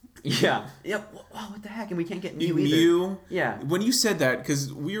 Mazingo. Yeah. What the heck? And we can't get Mew either. Mew? Yeah. When you said that,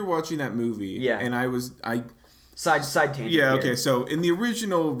 because we were watching that movie, and I Side tangent. Yeah, okay. So in the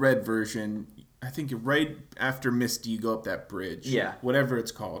original Red version, I think right after Misty, you go up that bridge. Yeah. Whatever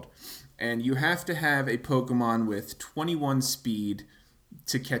it's called. And you have to have a Pokemon with 21 speed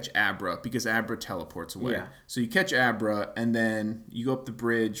to catch Abra, because Abra teleports away. Yeah. So you catch Abra, and then you go up the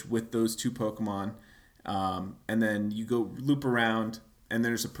bridge with those 2 Pokemon, and then you go loop around, and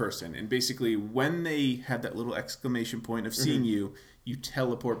there's a person. And basically, when they have that little exclamation point of seeing you, you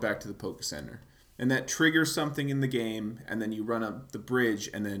teleport back to the Poke Center. And that triggers something in the game, and then you run up the bridge,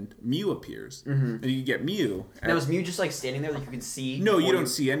 and then Mew appears. And you get Mew. Now, is Mew just like standing there that you can see? No, you don't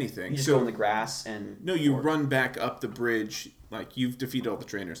see anything. You just go in the grass and... No, you run back up the bridge, like you've defeated all the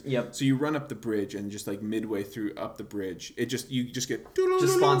trainers. Yep. So you run up the bridge, and just like midway through up the bridge, you just get...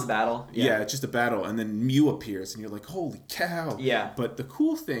 Just spawns a battle. Yeah, it's just a battle, and then Mew appears, and you're like, holy cow. Yeah. But the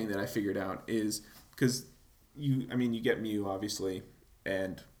cool thing that I figured out is, because you get Mew, obviously,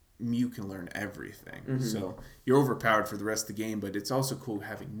 and... Mew can learn everything, so you're overpowered for the rest of the game. But it's also cool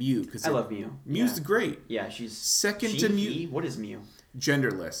having Mew because I love Mew. Mew's great. Yeah, she's second to Mew. What is Mew?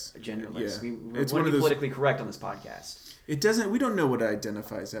 Genderless. Genderless. Yeah. It's one of those politically correct on this podcast. It doesn't. We don't know what it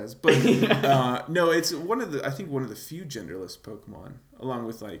identifies as, but no, it's one of the. I think one of the few genderless Pokemon, along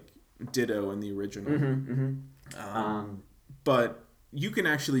with like Ditto in the original. But you can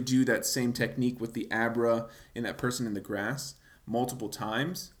actually do that same technique with the Abra and that person in the grass multiple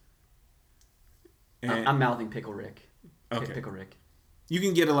times. And I'm mouthing Pickle Rick. Okay. Pickle Rick. You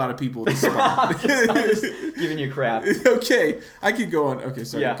can get a lot of people to spawn. I'm just giving you crap. Okay, I could go on. Okay,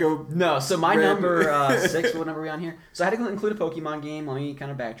 sorry. Yeah. Go. No, so my number 6, what number are we on here? So I had to include a Pokemon game. Let me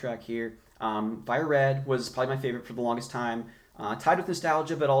kind of backtrack here. Fire Red was probably my favorite for the longest time. Tied with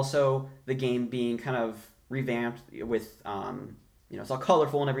nostalgia, but also the game being kind of revamped with, it's all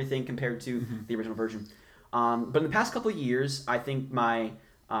colorful and everything compared to the original version. But in the past couple of years, I think my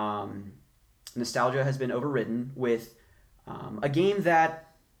nostalgia has been overridden with a game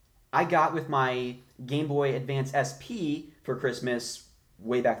that I got with my Game Boy Advance SP for Christmas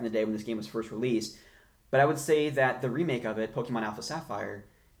way back in the day when this game was first released. But I would say that the remake of it, Pokemon Alpha Sapphire,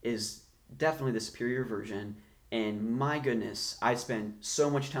 is definitely the superior version. And my goodness, I spent so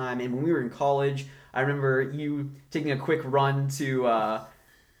much time. And when we were in college, I remember you taking a quick run to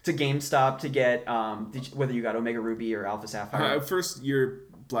GameStop to get whether you got Omega Ruby or Alpha Sapphire. First, you're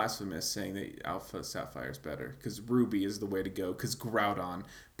blasphemous saying that Alpha Sapphire is better because Ruby is the way to go because Groudon.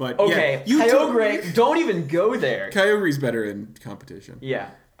 But okay, yeah, Kyogre, don't even go there. Kyogre's better in competition.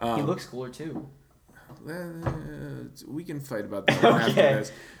 Yeah, he looks cooler too. We can fight about that one after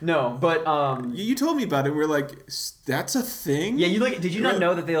this. No, but you told me about it. We're like, that's a thing. Yeah, did you not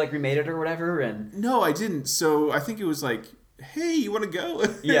know that they remade it or whatever? And no, I didn't. So I think it was like, hey, you want to go?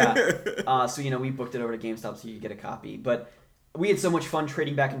 Yeah. So we booked it over to GameStop so you could get a copy, but. We had so much fun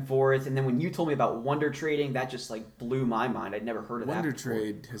trading back and forth, and then when you told me about Wonder Trading, that just blew my mind. I'd never heard of Wonder that before.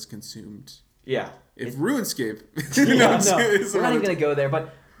 Trade has consumed. Yeah. If RuneScape. We're not even going to go there,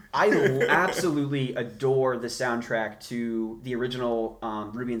 but I absolutely adore the soundtrack to the original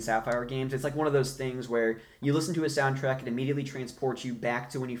Ruby and Sapphire games. It's like one of those things where you listen to a soundtrack, it immediately transports you back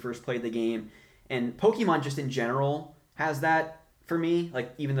to when you first played the game. And Pokemon just in general has that for me,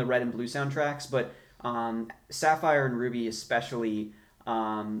 even the Red and Blue soundtracks, but Sapphire and Ruby especially,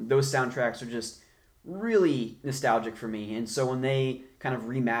 those soundtracks are just really nostalgic for me. And so when they kind of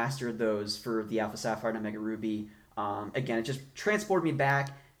remastered those for the Alpha Sapphire and Omega Ruby, again, it just transported me back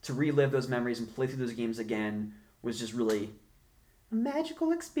to relive those memories and play through those games again was just really, a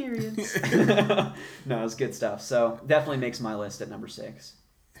magical experience. No, it's good stuff. So definitely makes my list at number 6.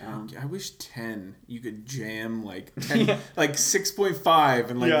 I wish 10 you could jam like 10, like 6.5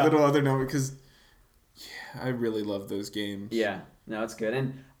 and like little other number because I really love those games. Yeah, no, it's good,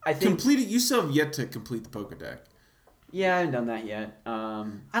 and I think complete it. You still have yet to complete the Pokédex. Yeah, I haven't done that yet. I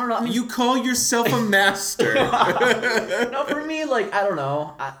don't know. I mean, you call yourself a master. No, for me, like I don't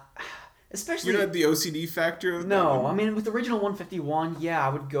know. Especially you're not the OCD factor. No, I mean with the original 151, yeah, I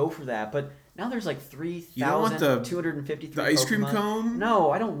would go for that, but. Now there's like 3,253 the ice cream cone?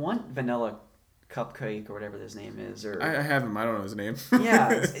 No, I don't want vanilla cupcake or whatever his name is. Or I have him. I don't know his name.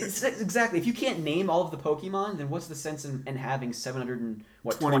 Yeah, it's exactly. If you can't name all of the Pokemon, then what's the sense in having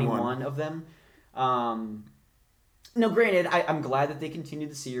 721 of them? No, granted, I'm glad that they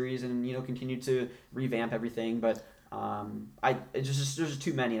continued the series and continued to revamp everything, but there's just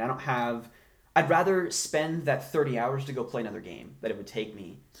too many, and I don't have. I'd rather spend that 30 hours to go play another game that it would take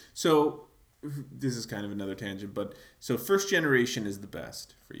me. So. This is kind of another tangent, but so first generation is the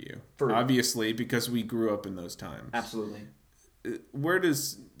best for you, obviously, because we grew up in those times. Absolutely. Where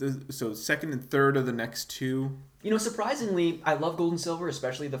does so second and third are the next two? Surprisingly, I love Gold and Silver,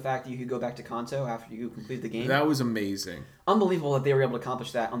 especially the fact that you could go back to Kanto after you complete the game. That was amazing. Unbelievable that they were able to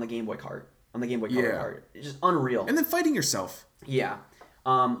accomplish that on the Game Boy cart, on the Game Boy Color cart. It's just unreal. And then fighting yourself. Yeah.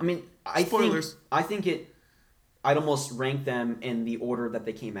 I mean, Spoilers. I think I'd almost rank them in the order that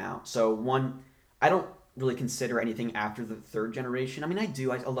they came out. So one, I don't really consider anything after the third generation. I mean, I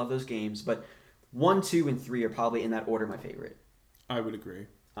do. I love those games, but 1, 2, and 3 are probably in that order my favorite. I would agree.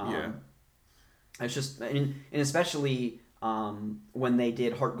 Yeah. It's just, and especially when they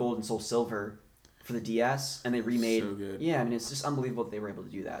did Heart Gold and Soul Silver for the DS, and they remade. So good. Yeah, I mean, it's just unbelievable that they were able to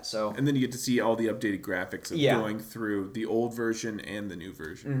do that. So. And then you get to see all the updated graphics of going through the old version and the new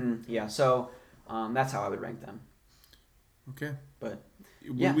version. Mm-hmm. Yeah. So that's how I would rank them. Okay. But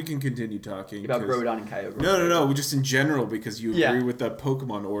we can continue talking about Groudon and Kyogre. No, just in general because you agree with the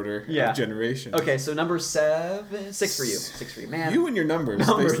Pokemon order of generation. Okay, so number 6 for you. 6 for you, man. You and your numbers.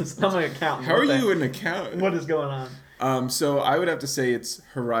 I'm an accountant. How are you an accountant? What is going on? So I would have to say it's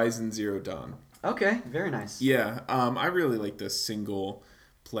Horizon Zero Dawn. Okay, very nice. Yeah, I really like the single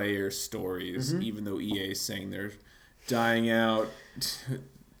player stories, even though EA is saying they're dying out.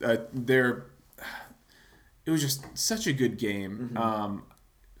 It was just such a good game.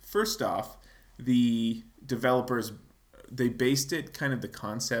 First off, the developers, they based it kind of the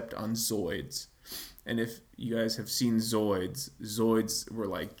concept on Zoids. And if you guys have seen Zoids were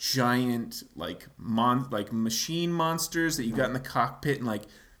like giant, like machine monsters that you got in the cockpit and like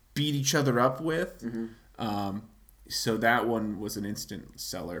beat each other up with. So that one was an instant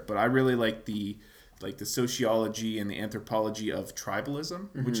seller. But I really like the sociology and the anthropology of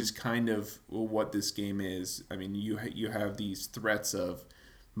tribalism, which is kind of what this game is. I mean, you have these threats of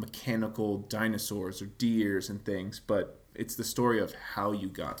mechanical dinosaurs or deers and things, but it's the story of how you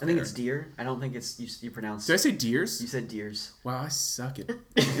got there. I think it's deer. I don't think it's you pronounced. Did I say deers? You said deers. Wow, I suck at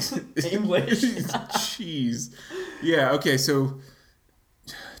English. Jeez. Yeah. Okay. So.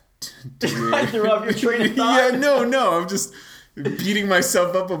 I threw off your train of thought. Yeah. No. I'm just beating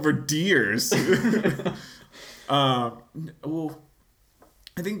myself up over deers. Well,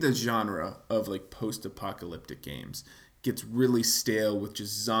 I think the genre of like post-apocalyptic games gets really stale with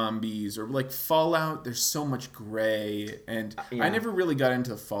just zombies or like Fallout. There's so much gray, and I never really got into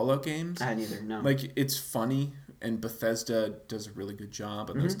the Fallout games. I neither. No. Like it's funny, and Bethesda does a really good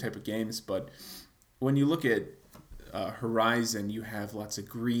job on those type of games. But when you look at Horizon, you have lots of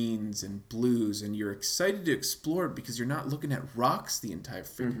greens and blues, and you're excited to explore it because you're not looking at rocks the entire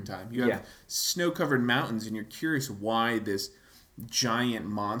freaking time. You have snow-covered mountains, and you're curious why this giant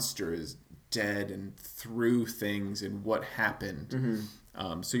monster is dead and through things and what happened.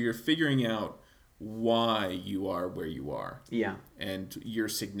 So you're figuring out why you are where you are. Yeah. And your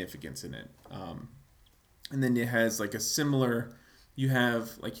significance in it. And then it has like a similar, you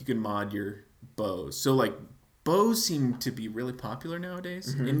have like you can mod your bows. So like bows seem to be really popular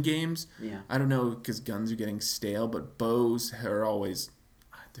nowadays in games. Yeah. I don't know because guns are getting stale, but bows are always,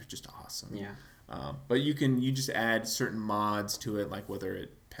 they're just awesome. Yeah. But you just add certain mods to it, like whether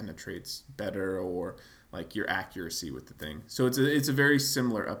it penetrates better or like your accuracy with the thing. So it's a very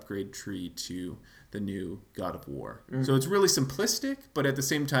similar upgrade tree to the new God of War. So it's really simplistic, but at the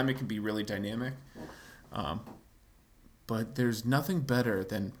same time it can be really dynamic. But there's nothing better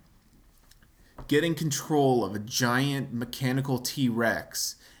than getting control of a giant mechanical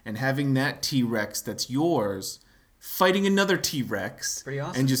T-Rex and having that T-Rex that's yours fighting another T-Rex. Pretty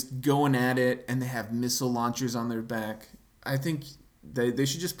awesome. And just going at it, and they have missile launchers on their back. I think they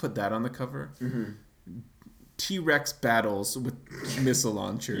should just put that on the cover. T-Rex battles with missile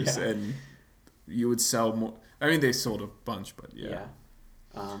launchers, and you would sell more. I mean, they sold a bunch, but yeah.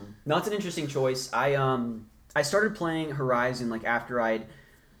 No, it's an interesting choice. I started playing Horizon like after I'd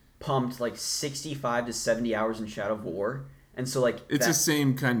pumped like 65 to 70 hours in Shadow of War, and so like it's the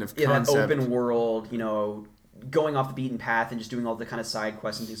same kind of that concept. open world, you know, going off the beaten path and just doing all the kind of side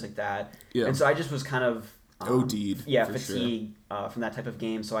quests and things like that. Yeah. And so I just was kind of OD'd. Fatigued from that type of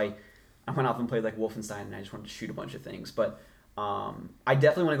game. So I went off and played like Wolfenstein, and I just wanted to shoot a bunch of things. But I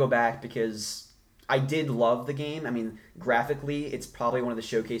definitely want to go back because I did love the game. I mean, graphically, it's probably one of the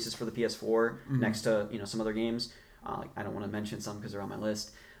showcases for the PS4 next to, you know, some other games. I don't want to mention some because they're on my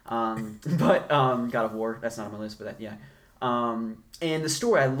list. But God of War, that's not on my list, but and the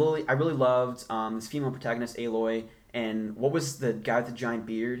story I really loved. This female protagonist, Aloy, and what was the guy with the giant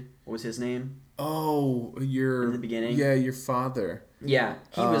beard? What was his name? Oh, in the beginning. Yeah, your father. Yeah,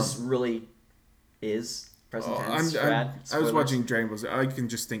 he was really present tense. I was watching Dragon Ball Z. I can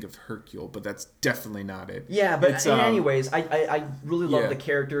just think of Hercule, but that's definitely not it. Yeah, but anyways, I really loved the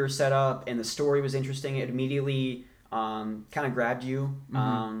character setup, and the story was interesting. It immediately kind of grabbed you.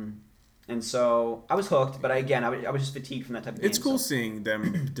 And so I was hooked, but I was just fatigued from that type of game. It's cool seeing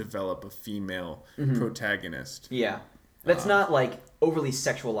them develop a female protagonist. Yeah. That's not like overly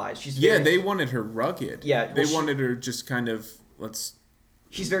sexualized. They wanted her rugged. Yeah. They wanted her just kind of,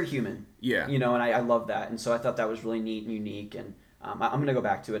 she's very human. Yeah. You know, and I love that. And so I thought that was really neat and unique. And I'm going to go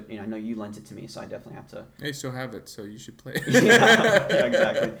back to it. You know, I know you lent it to me, so I definitely have to. I still have it, so you should play it. Yeah,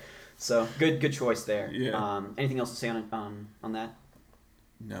 exactly. So good choice there. Yeah. Anything else to say on that?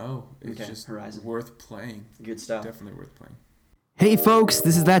 No, it's just Horizon. Worth playing. Good stuff. Definitely worth playing. Hey folks,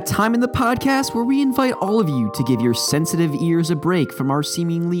 this is that time in the podcast where we invite all of you to give your sensitive ears a break from our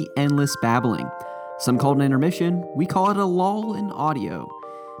seemingly endless babbling. Some call it an intermission, we call it a lull in audio.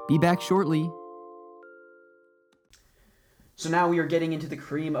 Be back shortly. So now we are getting into the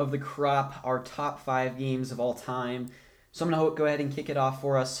cream of the crop, our top 5 games of all time. So I'm going to go ahead and kick it off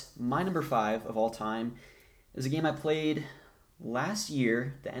for us. My number 5 of all time is a game I played last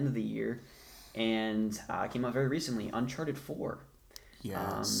year, the end of the year, and came out very recently, Uncharted 4.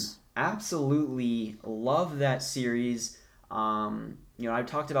 Yes. Absolutely love that series. You know, I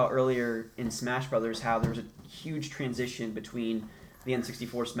talked about earlier in Smash Brothers how there was a huge transition between the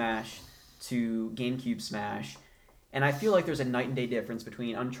N64 Smash to GameCube Smash, and I feel like there's a night and day difference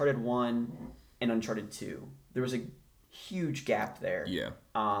between Uncharted 1 and Uncharted 2. There was a huge gap there. Yeah.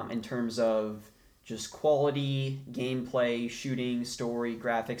 In terms of just quality, gameplay, shooting, story,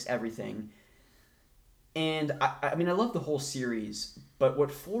 graphics, everything. And I mean, I love the whole series, but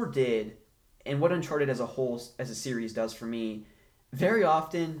what 4 did, and what Uncharted as a whole, as a series does for me, very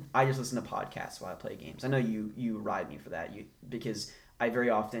often I just listen to podcasts while I play games. I know you ride me for that, because I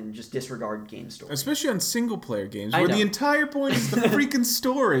very often just disregard game stories. Especially on single-player games, where the entire point is the freaking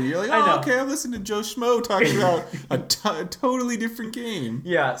story. You're like, oh, okay, I'll listen to Joe Schmo talking about a totally different game.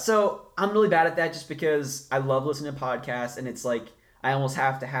 Yeah, so I'm really bad at that just because I love listening to podcasts, and it's like I almost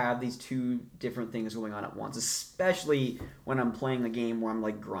have to have these 2 different things going on at once, especially when I'm playing a game where I'm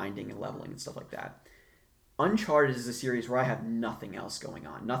like grinding and leveling and stuff like that. Uncharted is a series where I have nothing else going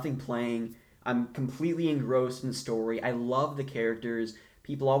on, nothing playing. I'm completely engrossed in the story. I love the characters.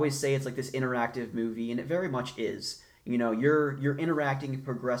 People always say it's like this interactive movie, and it very much is. You know, you're interacting and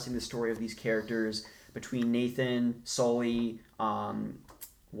progressing the story of these characters between Nathan, Sully,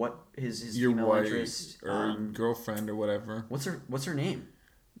 what his your female wife interest or girlfriend or whatever. What's her name?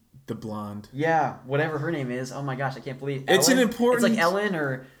 The blonde. Yeah, whatever her name is. Oh my gosh, I can't believe it's Ellen? An important. It's like Ellen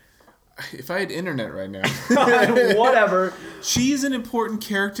or. If I had internet right now. Whatever. She's an important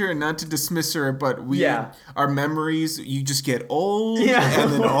character, and not to dismiss her, but our memories, you just get old, and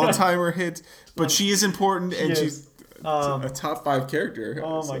then Alzheimer hits. But she is important, and she's a top 5 character.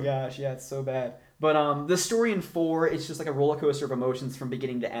 Oh my gosh, yeah, it's so bad. But the story in 4, it's just like a roller coaster of emotions from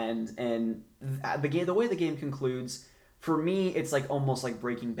beginning to end. And the way the game concludes, for me, it's like almost like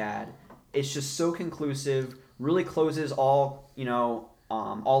Breaking Bad. It's just so conclusive, really closes all, you know,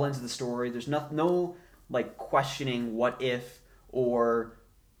 all ends of the story. There's no like questioning what if, or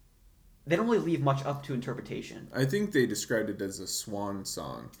they don't really leave much up to interpretation. I think they described it as a swan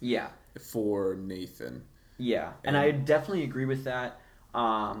song. Yeah. For Nathan. Yeah, and I definitely agree with that.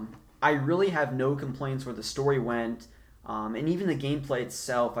 I really have no complaints where the story went, and even the gameplay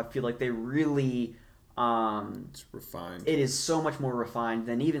itself. I feel like they really. It's refined. It is so much more refined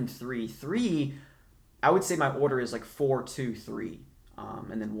than even 3. 3, I would say my order is like 4, 2, 3.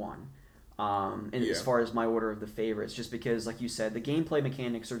 And then 1. As far as my order of the favorites, just because, like you said, the gameplay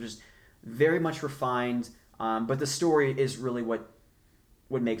mechanics are just very much refined, but the story is really what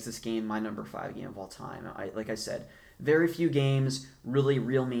what makes this game my number 5 game of all time. Like I said, very few games really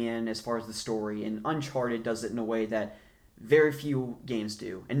reel me in as far as the story, and Uncharted does it in a way that very few games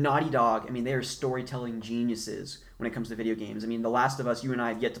do. And Naughty Dog, I mean, they are storytelling geniuses when it comes to video games. I mean, The Last of Us, you and I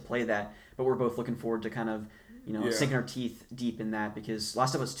have yet to play that, but we're both looking forward to kind of, sinking our teeth deep in that, because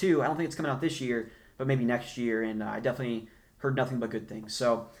Last of Us 2, I don't think it's coming out this year, but maybe next year, and I definitely heard nothing but good things.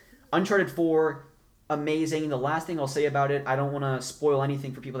 So, Uncharted 4, amazing. The last thing I'll say about it, I don't want to spoil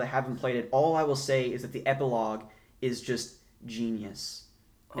anything for people that haven't played it. All I will say is that the epilogue is just genius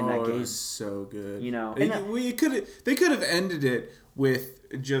in that game. It was so good. They could have ended it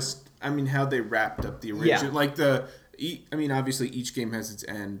with just, how they wrapped up the original. Yeah. Obviously each game has its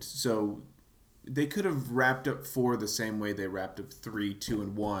end, so they could have wrapped up 4 the same way they wrapped up 3, 2,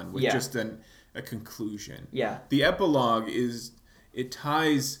 and 1 with just a conclusion. Yeah. The epilogue it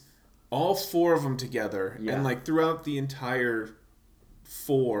ties all 4 of them together, and throughout the entire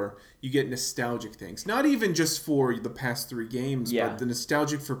 4, you get nostalgic things. Not even just for the past 3 games, but the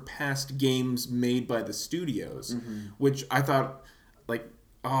nostalgic for past games made by the studios, which I thought,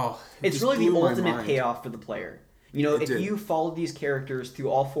 it's really the ultimate payoff for the player. If you follow these characters through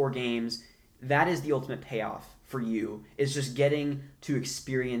all 4 games, that is the ultimate payoff for you. It's just getting to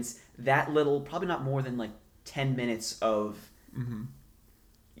experience that little, probably not more than 10 minutes of.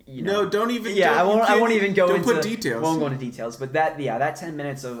 No, don't even. Yeah, I won't even go into. Don't put details. Won't go into details, but that 10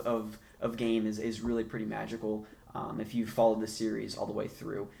 minutes of game is really pretty magical. If you followed the series all the way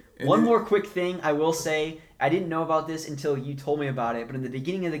through. One more quick thing I will say, I didn't know about this until you told me about it, but in the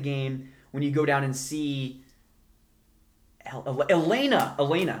beginning of the game, when you go down and see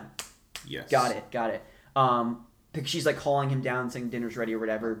Elena. Yes. Got it. Because she's calling him down, saying dinner's ready or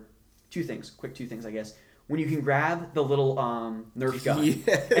whatever. Two things, I guess. When you can grab the little Nerf gun,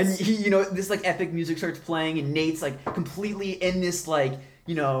 and this epic music starts playing, and Nate's completely in this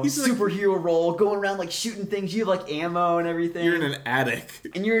superhero role, going around shooting things. You have ammo and everything. You're in an attic,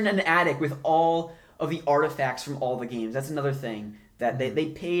 and you're in an attic with all of the artifacts from all the games. That's another thing that they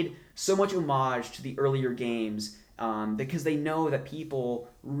paid so much homage to the earlier games. Because they know that people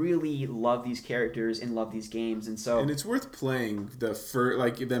really love these characters and love these games, and it's worth playing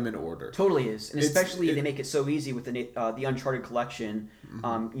them in order. Totally is, and especially they make it so easy with the Uncharted collection.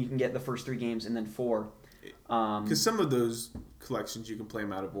 You can get the first 3 games and then 4. Because some of those collections you can play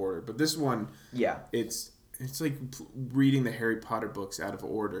them out of order, but this one, it's like reading the Harry Potter books out of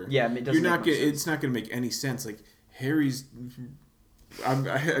order. Yeah, it doesn't. It's not going to make any sense. Harry's. I'm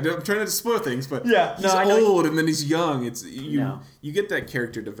trying not to spoil things, but he's old and then he's young. You get that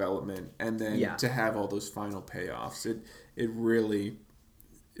character development, and then to have all those final payoffs, it really,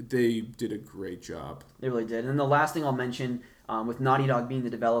 they did a great job. They really did. And the last thing I'll mention with Naughty Dog being the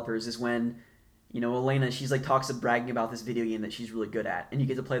developers is when Elena, she's talks of bragging about this video game that she's really good at, and you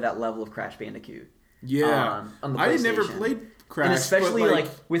get to play that level of Crash Bandicoot. Yeah, on the I had never played Crash, and especially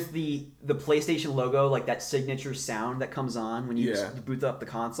with the PlayStation logo, that signature sound that comes on when you boot up the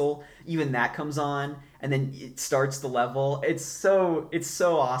console. Even that comes on, and then it starts the level. It's so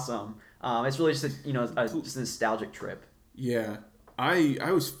awesome. It's really just just a nostalgic trip. Yeah,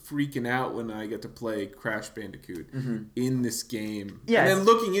 I was freaking out when I got to play Crash Bandicoot in this game. Yeah, and then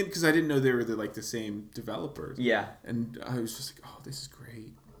looking in, because I didn't know they were the same developers. Yeah, and I was just oh, this is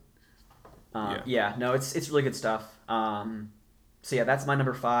great. No, it's really good stuff. So that's my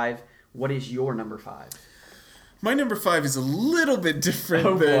number 5. What is your number 5? My number 5 is a little bit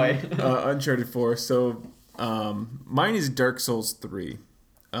different than Uncharted 4. So mine is Dark Souls 3.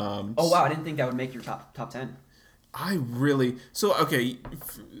 Oh wow, I didn't think that would make your top 10.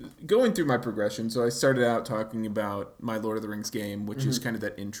 Going through my progression, so I started out talking about my Lord of the Rings game, which is kind of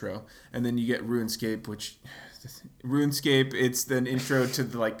that intro, and then you get RuneScape, it's an intro to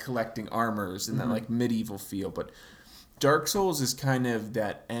the collecting armors and that medieval feel, but Dark Souls is kind of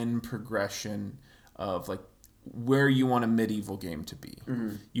that end progression of where you want a medieval game to be.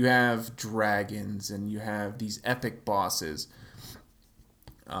 You have dragons and you have these epic bosses,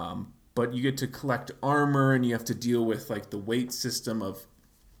 but you get to collect armor, and you have to deal with the weight system of,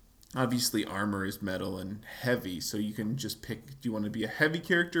 obviously armor is metal and heavy, so you can just pick, do you want to be a heavy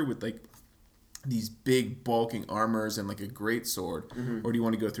character with these big bulking armors and a great sword, or do you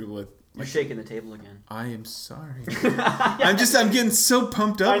want to go through with you're shaking the table again. I am sorry. I'm getting so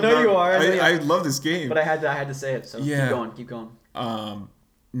pumped up. I know you are. I love this game. But I had to say it, so keep going.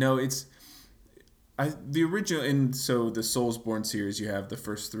 No, it's the original, and so the Soulsborne series, you have the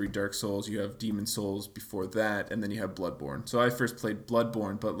first 3 Dark Souls, you have Demon Souls before that, and then you have Bloodborne. So I first played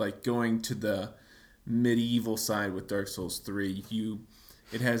Bloodborne, but going to the medieval side with Dark Souls 3,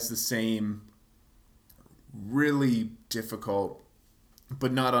 it has the same really difficult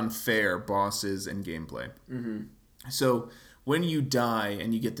but not unfair bosses and gameplay. Mm-hmm. So when you die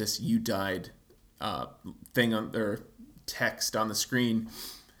and you get this "you died" thing or text on the screen,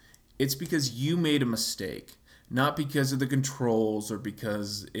 it's because you made a mistake, not because of the controls or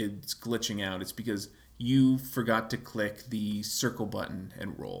because it's glitching out. It's because you forgot to click the circle button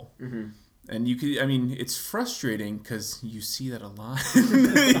and roll. Mm-hmm. And it's frustrating because you see that a lot.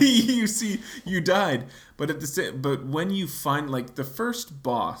 You see you died, but when you find like the first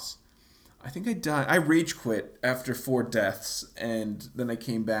boss, I think I died. I rage quit after 4 deaths, and then I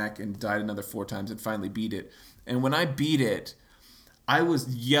came back and died another 4 times and finally beat it. And when I beat it, I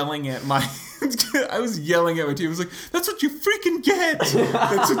was yelling at my team. I was like, "That's what you freaking get.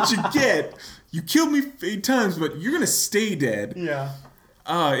 That's what you get. You killed me 8 times, but you're gonna stay dead." Yeah.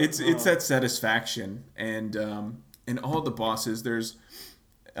 It's that satisfaction, and all the bosses. There's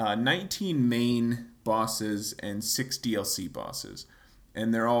 19 main bosses and 6 DLC bosses,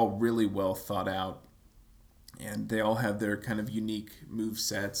 and they're all really well thought out, and they all have their kind of unique move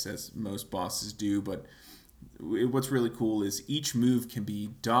sets, as most bosses do. But what's really cool is each move can be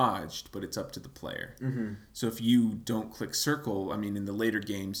dodged, but it's up to the player. Mm-hmm. So if you don't click circle, in the later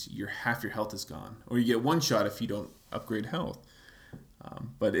games, half your health is gone, or you get one shot if you don't upgrade health.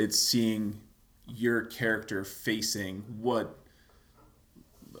 But it's seeing your character facing what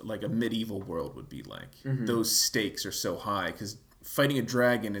like a medieval world would be like. Mm-hmm. Those stakes are so high because fighting a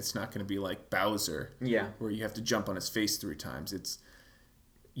dragon, it's not going to be like Bowser, where you have to jump on his face 3 times.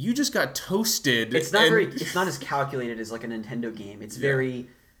 You just got toasted. It's not as calculated as like a Nintendo game. It's very,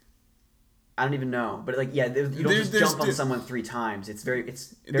 I don't even know, but like you don't just jump on someone 3 times. It's very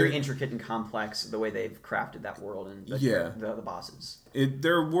intricate and complex the way they've crafted that world and the bosses.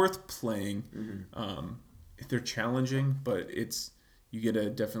 They're worth playing. Mm-hmm. They're challenging, but you get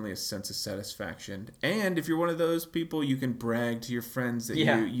definitely a sense of satisfaction. And if you're one of those people, you can brag to your friends that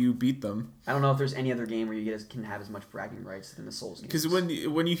you beat them. I don't know if there's any other game where you can have as much bragging rights than the Souls games. Because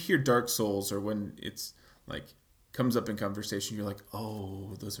when you hear Dark Souls, or when it's like comes up in conversation, you're like,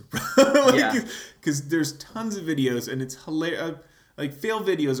 oh, those are because there's tons of videos and it's hilarious. Like fail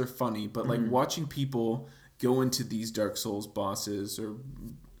videos are funny, but like watching people go into these Dark Souls bosses or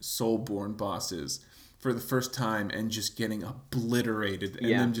Soulborne bosses for the first time and just getting obliterated and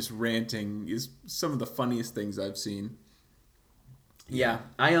then just ranting is some of the funniest things I've seen. Yeah.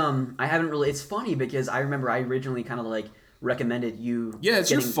 I haven't really. It's funny because I remember I originally kind of like recommended you. Yeah, it's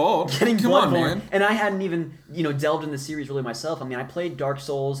your fault. Getting Come on, man. And I hadn't even delved in the series really myself. I played Dark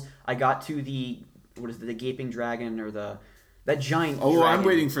Souls. I got to the Gaping Dragon or that giant. Oh, I'm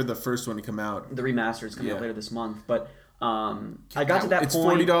waiting for the first one to come out. The remaster is coming out later this month, but. I got to that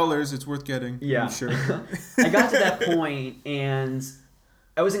point. It's $40. It's worth getting. Yeah, I'm sure. I got to that point, and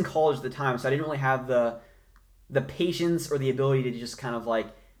I was in college at the time, so I didn't really have the patience or the ability to just kind of like,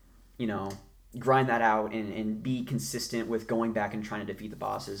 grind that out and be consistent with going back and trying to defeat the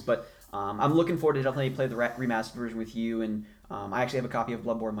bosses. But I'm looking forward to definitely play the remastered version with you, and I actually have a copy of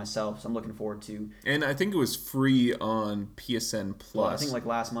Bloodborne myself, so I'm looking forward to. And I think it was free on PSN Plus. Well, I think like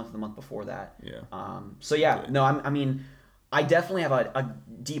last month or the month before that. Yeah. I definitely have a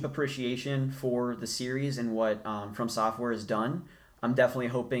deep appreciation for the series and what From Software has done. I'm definitely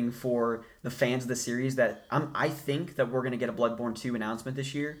hoping for the fans of the series that I think that we're going to get a Bloodborne 2 announcement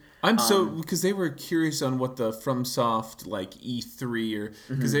this year. Because they were curious on what the FromSoft like E3 or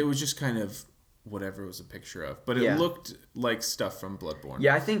because it was just kind of whatever it was a picture of, but it looked like stuff from Bloodborne.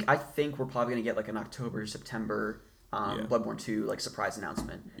 Yeah, I think we're probably going to get like an October, September Bloodborne 2 like surprise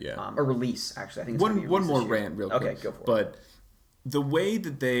announcement. Yeah. Or release actually. I think it's one more rant real quick. Okay, go for it. But the way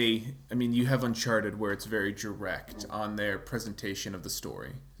that you have Uncharted where it's very direct on their presentation of the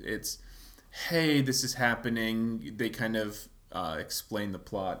story. It's, hey, this is happening. They kind of explain the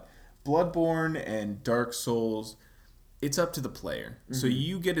plot. Bloodborne and Dark Souls, it's up to the player. Mm-hmm. So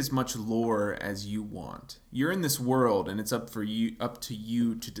you get as much lore as you want. You're in this world, and it's up to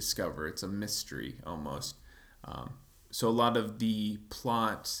you to discover. It's a mystery almost. So a lot of the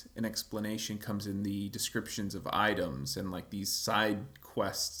plot and explanation comes in the descriptions of items and like these side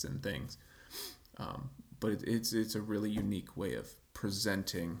quests and things. But it's a really unique way of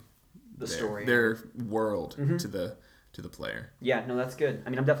presenting story, their world to the player. Yeah, no, that's good.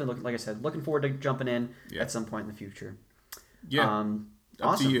 I'm definitely looking forward to jumping in at some point in the future. Yeah, awesome.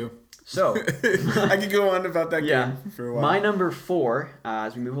 Up to you. So I could go on about that game for a while. My number 4,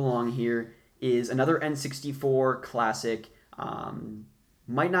 as we move along here, is another N64 classic.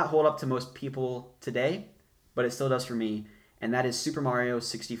 Might not hold up to most people today, but it still does for me, and that is Super Mario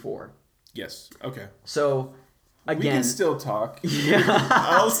 64. Yes. Okay. So, again, we can still talk. Yeah.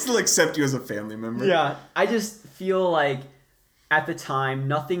 I'll still accept you as a family member. Yeah. I just feel like at the time,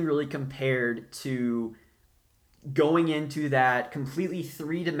 nothing really compared to going into that completely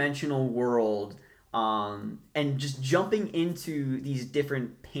three-dimensional world and just jumping into these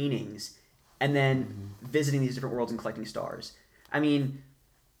different paintings and then visiting these different worlds and collecting stars. I mean,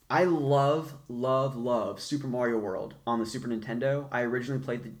 I love Super Mario World on the Super Nintendo. I originally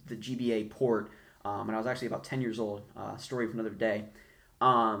played the GBA port when I was actually about 10 years old. Story of another day.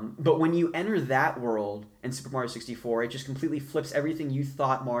 But when you enter that world in Super Mario 64, it just completely flips everything you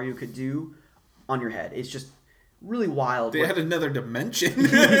thought Mario could do on your head. It's just really wild. They had another dimension.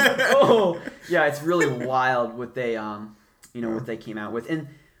 Oh, yeah, it's really wild what they what they came out with. And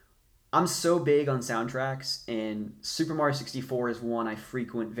I'm so big on soundtracks, and Super Mario 64 is one I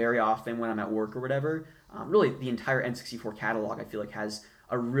frequent very often when I'm at work or whatever. Really, the entire N64 catalog, I feel like, has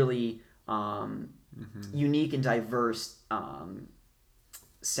a really unique and diverse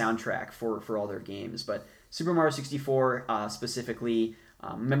soundtrack for all their games. But Super Mario 64 specifically,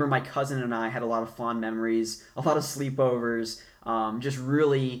 remember my cousin and I had a lot of fond memories, a lot of sleepovers, just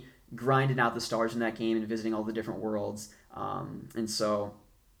really grinding out the stars in that game and visiting all the different worlds. And so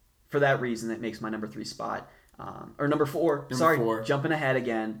for that reason, that makes my number 3 spot. Or number 4. Sorry, jumping ahead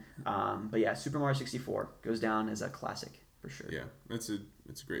again. But yeah, Super Mario 64 goes down as a classic for sure. Yeah, it's a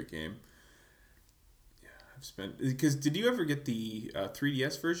great game. Yeah, I've spent, because did you ever get the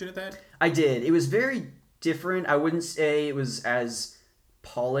 3DS version of that? I did. It was very different. I wouldn't say it was as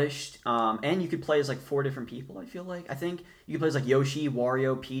polished. And you could play as like 4 different people, I feel like. I think you could play as like Yoshi,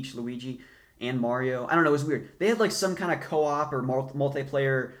 Wario, Peach, Luigi, and Mario. I don't know, it was weird. They had like some kind of co-op or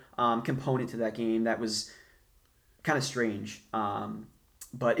multiplayer component to that game that was kind of strange.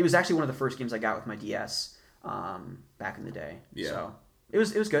 But it was actually one of the first games I got with my DS back in the day. Yeah. So it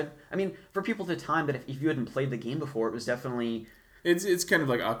was good. I mean, for people at the time that if you hadn't played the game before, it was definitely... It's kind of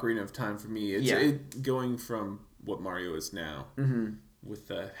like Ocarina of Time for me. It's going from what Mario is now with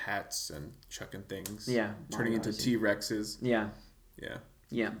the hats and chucking things. Yeah. Turning into T-Rexes. Yeah. Yeah.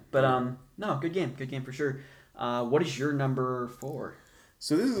 Yeah. But no, good game. Good game for sure. What is your number 4?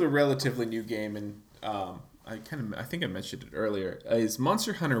 So this is a relatively new game, and I think I mentioned it earlier. Is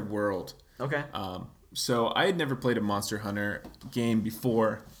Monster Hunter World. Okay. So I had never played a Monster Hunter game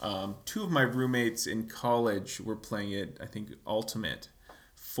before. 2 of my roommates in college were playing it, I think Ultimate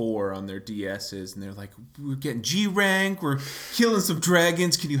 4 on their DSs, and they're like, we're getting G rank, we're killing some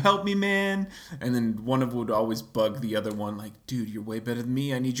dragons, can you help me, man? And then one of them would always bug the other one, like, dude, you're way better than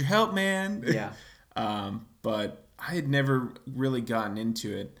me, I need your help, man. Yeah. But I had never really gotten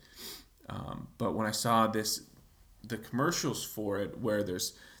into it. But when I saw the commercials for it, where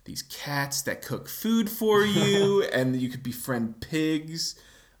there's these cats that cook food for you, and you could befriend pigs.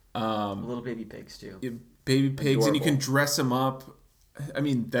 Little baby pigs, too. Baby pigs, Adorable. and you can dress them up. I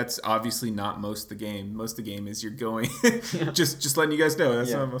mean, that's obviously not most of the game. Most of the game is you're going... just letting you guys know,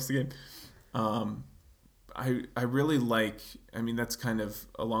 that's not most of the game. I really like... I mean, that's kind of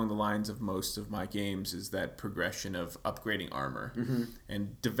along the lines of most of my games, is that progression of upgrading armor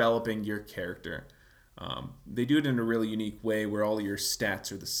and developing your character. They do it in a really unique way where all your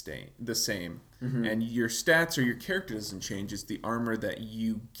stats are the same. And your stats or your character doesn't change. It's the armor that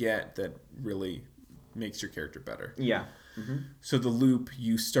you get that really makes your character better. Yeah. So the loop,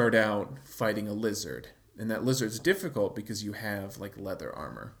 you start out fighting a lizard. And that lizard's difficult because you have like leather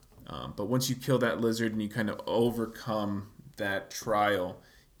armor. But once you kill that lizard and you kind of overcome that trial,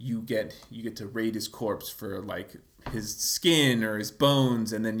 you get to raid his corpse for like his skin or his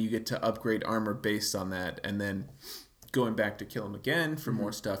bones, and then you get to upgrade armor based on that, and then going back to kill him again for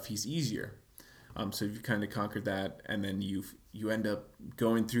more stuff, he's easier. So you've kind of conquered that, and then you end up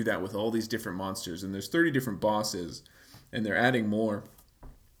going through that with all these different monsters, and there's 30 different bosses, and they're adding more.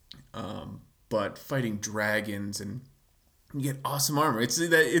 But fighting dragons, and you get awesome armor. It's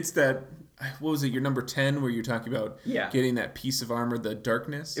that what was it, your number 10, where you're talking about getting that piece of armor, the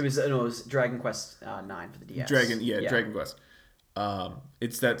darkness? It was Dragon Quest 9 for the DS. Dragon Quest.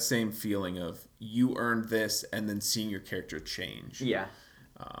 It's that same feeling of you earned this and then seeing your character change. Yeah.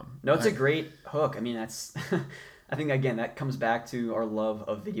 No, it's a great hook. I mean, that's... I think, again, that comes back to our love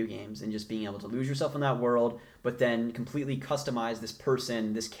of video games and just being able to lose yourself in that world, but then completely customize this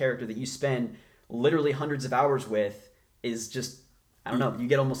person, this character that you spend literally hundreds of hours with is just... I don't know. You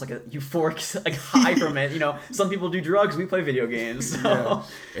get almost like a euphoric like high from it. You know, some people do drugs. We play video games. So. Yeah.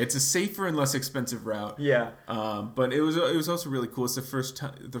 It's a safer and less expensive route. Yeah. But it was also really cool. It's the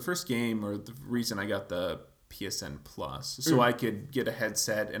first game, or the reason I got the PSN Plus, so I could get a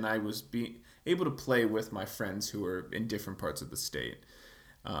headset, and I was able to play with my friends who were in different parts of the state.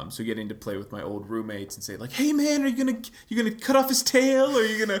 So getting to play with my old roommates and say like, "Hey man, are you gonna cut off his tail, or are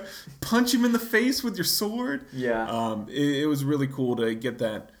you gonna punch him in the face with your sword?" Yeah. It was really cool to get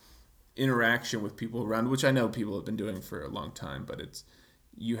that interaction with people around, which I know people have been doing for a long time. But it's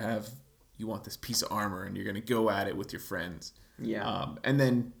you want this piece of armor and you're gonna go at it with your friends. Yeah. And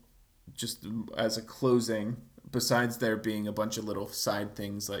then just as a closing, besides there being a bunch of little side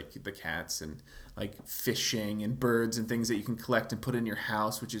things like the cats and like fishing and birds and things that you can collect and put in your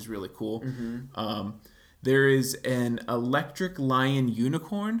house, which is really cool. There is an electric lion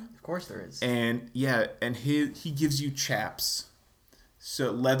unicorn. Of course there is. And he gives you chaps.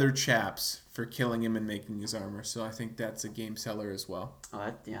 So leather chaps for killing him and making his armor. So I think that's a game seller as well.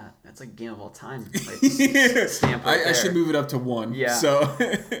 Oh, that's a game of all time. I should move it up to 1. Yeah. So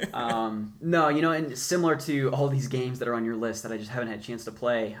no, and similar to all these games that are on your list that I just haven't had a chance to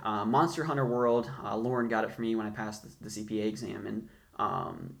play, Monster Hunter World, Lauren got it for me when I passed the CPA exam. And,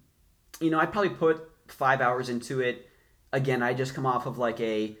 I probably put 5 hours into it. Again, I just come off of like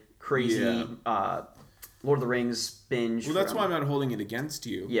a crazy Lord of the Rings binge. Well, that's why I'm not holding it against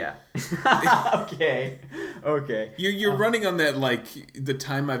you. Yeah. Okay. You're running on that, like, the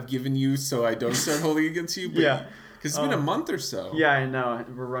time I've given you so I don't start holding it against you. But yeah. Because it's been a month or so. Yeah, I know.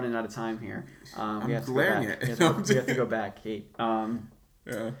 We're running out of time here. We have to glaring go back. it. We have to go back, Kate.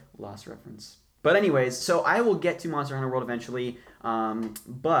 Yeah. Lost reference. But anyways, so I will get to Monster Hunter World eventually.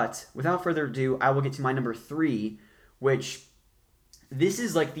 But without further ado, I will get to my number 3, which... This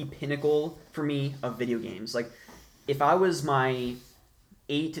is like the pinnacle for me of video games. Like, if I was my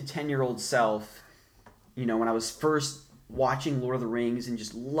 8 to 10-year-old self, when I was first watching Lord of the Rings and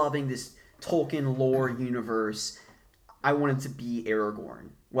just loving this Tolkien lore universe, I wanted to be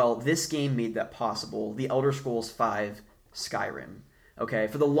Aragorn. Well, this game made that possible. The Elder Scrolls V Skyrim. Okay,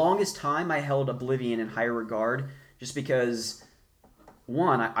 for the longest time, I held Oblivion in higher regard just because...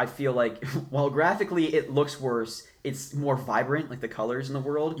 One, I feel like while graphically it looks worse, it's more vibrant, like the colors in the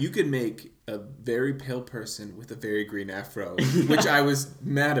world. You could make a very pale person with a very green afro, which I was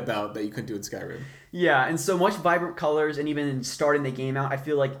mad about that you couldn't do in Skyrim. Yeah, and so much vibrant colors, and even in starting the game out, I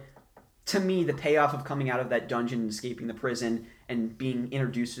feel like, to me, the payoff of coming out of that dungeon and escaping the prison and being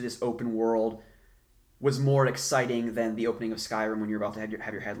introduced to this open world was more exciting than the opening of Skyrim when you're about to have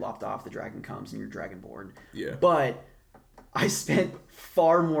your head lopped off, the dragon comes, and you're dragonborn. Yeah. But... I spent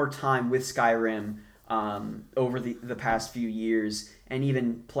far more time with Skyrim over the past few years, and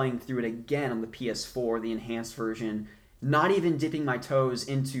even playing through it again on the PS4, the enhanced version, not even dipping my toes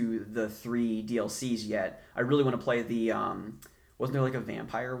into the 3 DLCs yet. I really want to play the, wasn't there like a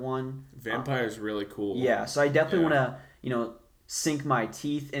vampire one? Vampire's really cool. Yeah, so I definitely want to, sink my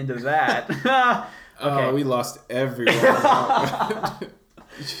teeth into that. Okay. Oh, we lost everyone.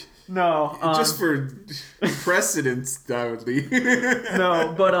 No. Just for precedence, that would be.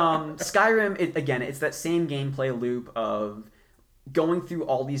 No, but Skyrim, it's that same gameplay loop of going through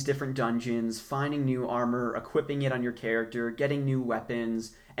all these different dungeons, finding new armor, equipping it on your character, getting new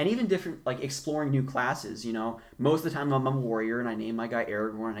weapons, and even different, like, exploring new classes, Most of the time I'm a warrior, and I name my guy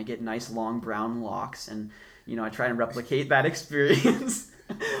Aragorn, and I get nice long brown locks, and, I try and replicate that experience.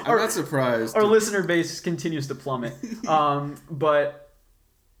 I'm not surprised. Our listener base continues to plummet. But...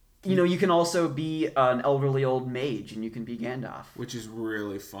 you can also be an elderly old mage, and you can be Gandalf. Which is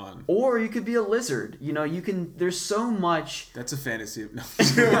really fun. Or you could be a lizard. There's so much... That's a fantasy.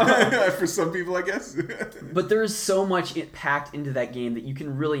 For some people, I guess. But there is so much packed into that game that you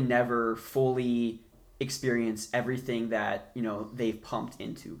can really never fully experience everything that, they've pumped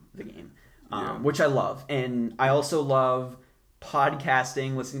into the game. Which I love. And I also love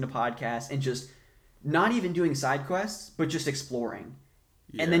podcasting, listening to podcasts, and just not even doing side quests, but just exploring.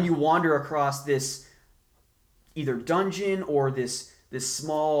 Yeah. And then you wander across this either dungeon or this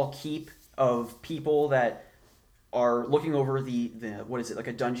small keep of people that are looking over the what is it, like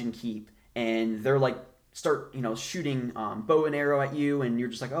a dungeon keep, and they're like start shooting bow and arrow at you, and you're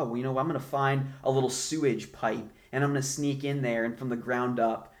just like, oh, well, I'm gonna find a little sewage pipe, and I'm gonna sneak in there and from the ground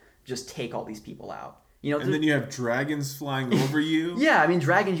up just take all these people out. And then you have dragons flying over you. Yeah, I mean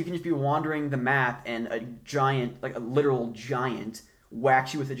dragons. You can just be wandering the map, and a giant, like a literal giant,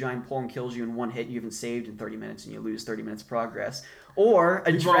 whacks you with a giant pole and kills you in one hit, and you haven't saved in 30 minutes, and you lose 30 minutes of progress. Or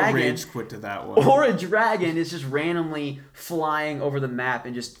a dragon... rage quit to that one. Or a dragon is just randomly flying over the map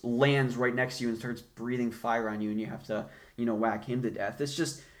and just lands right next to you and starts breathing fire on you, and you have to, whack him to death. It's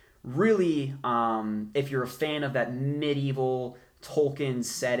just really, if you're a fan of that medieval Tolkien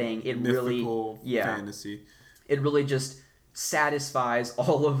setting, mythical fantasy. It really just satisfies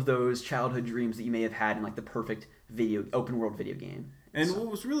all of those childhood dreams that you may have had in like the perfect open world video game. And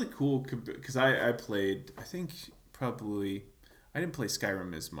what was really cool, because I played, I think probably I didn't play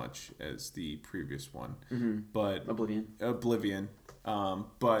Skyrim as much as the previous one, but Oblivion.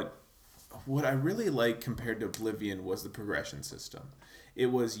 But what I really liked compared to Oblivion was the progression system. It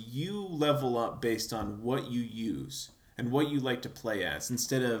was you level up based on what you use and what you like to play as,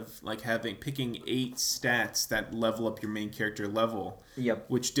 instead of like picking 8 stats that level up your main character level,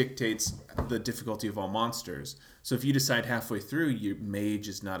 which dictates the difficulty of all monsters. So if you decide halfway through your mage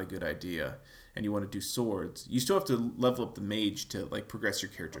is not a good idea and you want to do swords, you still have to level up the mage to like progress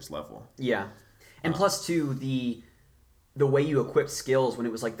your character's level. Yeah. And plus too, the way you equip skills when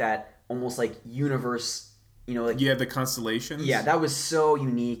it was like that almost like universe, the constellations. Yeah, that was so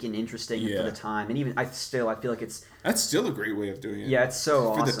unique and interesting for the time. And even I feel like that's still a great way of doing it. Yeah, it's so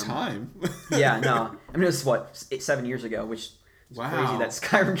awesome. For the time. Yeah, no. I mean, it was 7 years ago, which is crazy that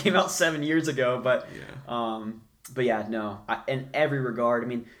Skyrim came out 7 years ago, but yeah, no. In every regard, I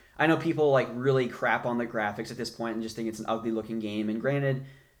mean, I know people like really crap on the graphics at this point and just think it's an ugly looking game. And granted,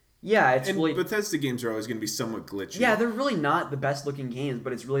 Bethesda games are always going to be somewhat glitchy. Yeah, they're really not the best looking games,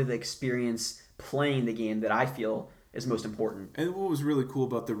 but it's really the experience playing the game that I feel is most important. And what was really cool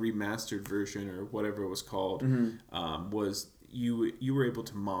about the remastered version, or whatever it was called, was you were able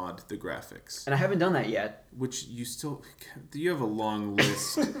to mod the graphics. And I haven't done that yet. Which you have a long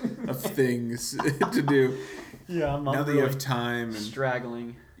list of things to do. Yeah, now that you have time and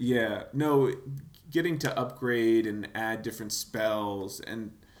straggling. Yeah, no, getting to upgrade and add different spells,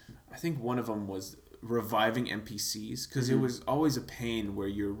 and I think one of them was reviving NPCs, because it was always a pain where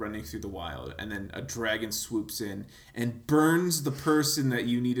you're running through the wild and then a dragon swoops in and burns the person that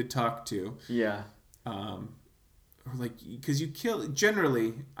you need to talk to. Yeah. Or like, because you kill,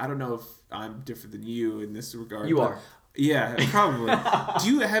 generally, I don't know if I'm different than you in this regard. You are. Yeah, probably.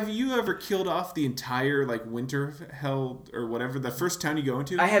 Have you ever killed off the entire like Winterfell or whatever, the first town you go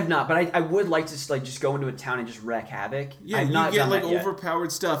into? I have not, but I would like to just go into a town and just wreak havoc. Yeah, you get like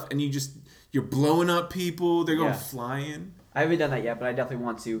overpowered stuff and you're blowing up people, they're going flying. I haven't done that yet, but I definitely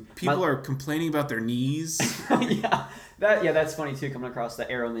want to. People are complaining about their knees. That's funny too, coming across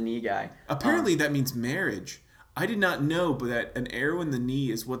the arrow in the knee guy. Apparently that means marriage. I did not know, but that an arrow in the knee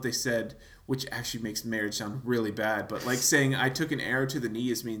is what they said, which actually makes marriage sound really bad. But like saying I took an arrow to the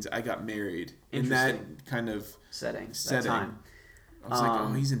knee means I got married in that kind of setting. That time. I was like,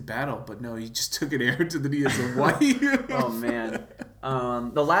 oh, he's in battle, but no, he just took an arrow to the knee as a wife. Oh man.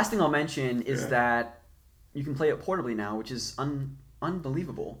 The last thing I'll mention is that you can play it portably now, which is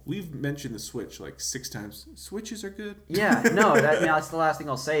unbelievable. We've mentioned the Switch like 6 times. Switches are good. Yeah, no, that's the last thing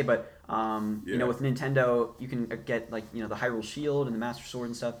I'll say. But with Nintendo, you can get like the Hyrule Shield and the Master Sword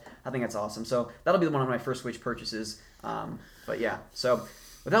and stuff. I think that's awesome. So that'll be one of my first Switch purchases. But yeah, so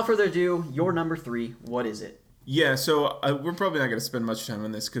without further ado, your number 3, what is it? Yeah, so we're probably not going to spend much time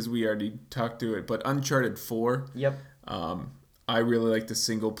on this because we already talked through it. But Uncharted 4. Yep. I really like the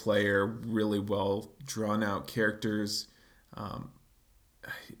single player, really well drawn out characters.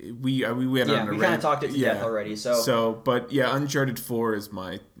 We had we kind of talked it to death already. But Uncharted 4 is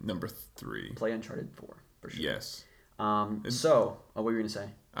my number 3. Play Uncharted 4 for sure. Yes. What were you gonna say?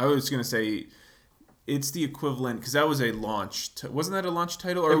 I was gonna say it's the equivalent, because that was a launch. Wasn't that a launch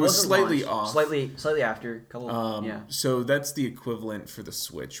title, or it was slightly off? Slightly after. So that's the equivalent for the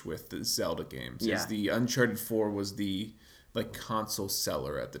Switch with the Zelda games. Yeah. The Uncharted 4 was the console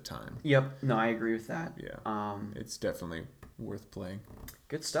seller at the time. Yep. No, I agree with that. Yeah. It's definitely worth playing.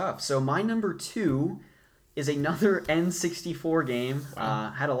 Good stuff. So my number 2 is another N64 game.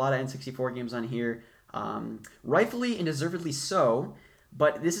 Wow. Had a lot of N64 games on here, rightfully and deservedly so.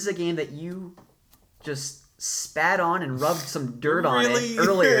 But this is a game that you just spat on and rubbed some dirt on it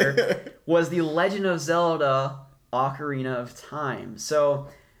earlier. Was The Legend of Zelda: Ocarina of Time. So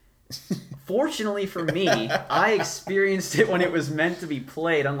fortunately for me, I experienced it when it was meant to be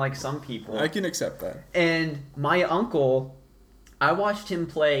played, unlike some people. I can accept that. And my uncle, I watched him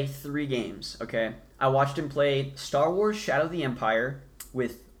play 3 games, okay? I watched him play Star Wars Shadow of the Empire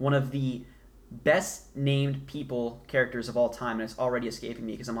with one of the best named characters of all time, and it's already escaping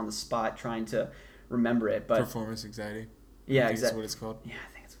me because I'm on the spot trying to remember it. But performance anxiety. Yeah, exactly. That's what it's called. Yeah,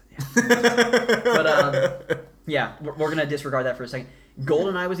 I think it's but yeah, we're gonna disregard that for a second.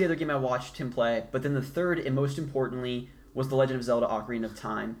 GoldenEye was the other game I watched him play, but then the third and most importantly was The Legend of Zelda: Ocarina of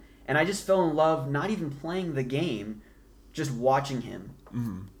Time, and I just fell in love not even playing the game, just watching him.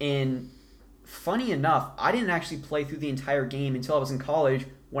 Mm-hmm. And funny enough, I didn't actually play through the entire game until I was in college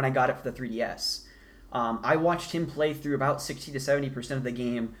when I got it for the 3DS. I watched him play through about 60 to 70% of the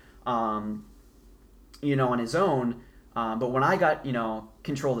game, on his own. But when I got,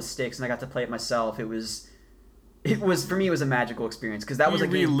 control of the sticks and I got to play it myself, it was for me, it was a magical experience, because that was a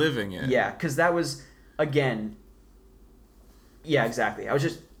game, reliving it. Yeah, because that was, again, Yeah, exactly. I was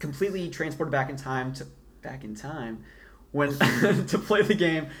just completely transported back in time when to play the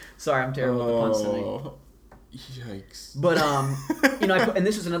game. Sorry, I'm terrible at the puns tonight. Yikes. But and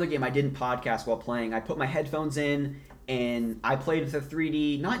this was another game I didn't podcast while playing. I put my headphones in and I played with the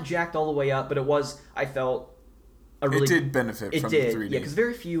 3D, not jacked all the way up, but I felt it did benefit from the 3D. Yeah, because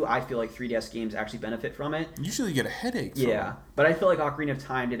very few, I feel like 3DS games actually benefit from it. Usually you get a headache from it. But I feel like Ocarina of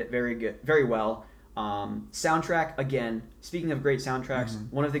Time did it very well. Soundtrack, again, speaking of great soundtracks,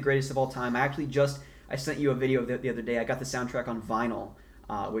 one of the greatest of all time. I sent you a video the other day. I got the soundtrack on vinyl,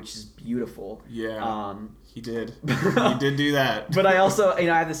 which is beautiful. Yeah, he did. He did do that. But I also, I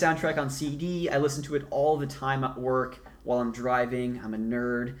have the soundtrack on CD. I listen to it all the time at work while I'm driving. I'm a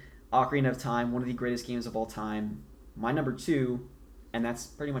nerd. Ocarina of Time, one of the greatest games of all time. My number 2, and that's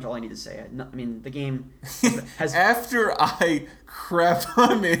pretty much all I need to say. I mean, the game has... After I crap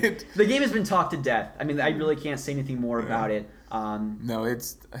on it... The game has been talked to death. I mean, I really can't say anything more about it. No,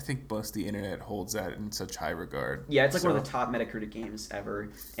 I think most of the internet holds that in such high regard. Yeah, it's like one of the top Metacritic games ever,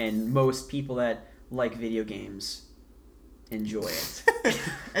 and most people that like video games enjoy it.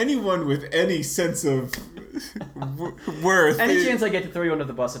 Anyone with any sense of worth. Any chance I get to throw you under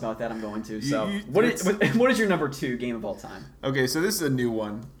the bus about that, I'm going to. So, what is your number 2 game of all time? Okay, so this is a new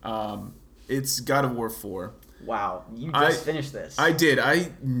one. It's God of War 4. Wow, you just finished this. I did.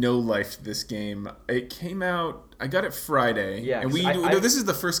 I no-lifed this game. It came out... I got it Friday. Yeah, and this is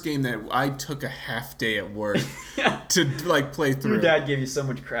the first game that I took a half day at work to play through. Your dad gave you so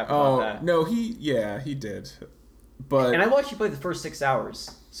much crap about that. No, he did. But and I watched you play the first 6 hours.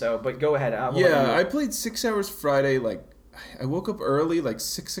 So, but go ahead. I played 6 hours Friday. I woke up early,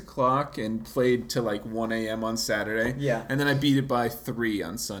 6 o'clock, and played to 1 a.m. on Saturday. Yeah. And then I beat it by 3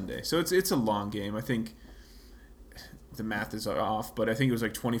 on Sunday. So it's a long game. I think the math is off, but I think it was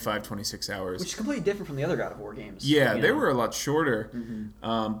 25, 26 hours. Which is completely different from the other God of War games. Yeah, they were a lot shorter.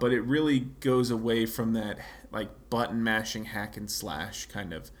 Mm-hmm. But it really goes away from that button mashing hack and slash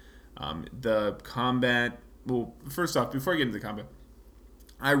kind of. The combat. Well, first off, before I get into the combat,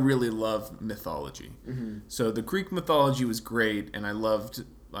 I really love mythology. Mm-hmm. So the Greek mythology was great, and I loved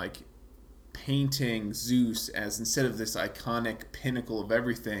painting Zeus as, instead of this iconic pinnacle of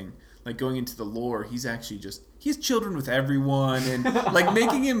everything, going into the lore, he's actually he has children with everyone, and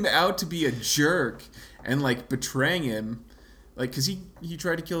making him out to be a jerk and betraying him, because he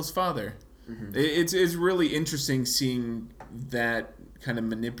tried to kill his father. Mm-hmm. It's really interesting seeing that kind of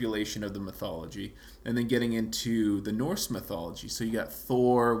manipulation of the mythology, and then getting into the Norse mythology. So you got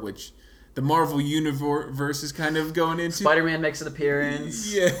Thor, which the Marvel universe is kind of going into. Spider-Man makes an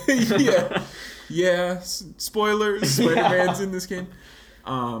appearance. Yeah. Spoilers. Spider-Man's in this game.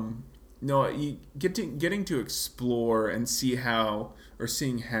 Getting to explore and seeing how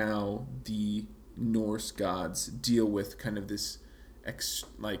the Norse gods deal with kind of this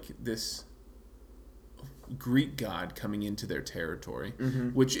this Greek god coming into their territory,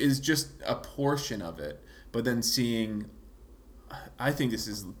 which is just a portion of it. But then I think this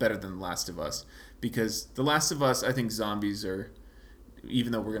is better than The Last of Us, because The Last of Us, I think zombies are,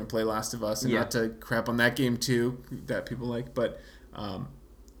 even though we're going to play Last of Us, and not to crap on that game too, that people like, but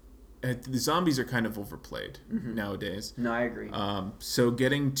the zombies are kind of overplayed nowadays. No, I agree. So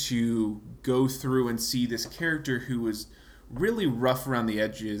getting to go through and see this character who was really rough around the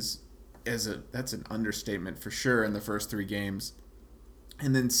edges, that's an understatement for sure in the first 3 games,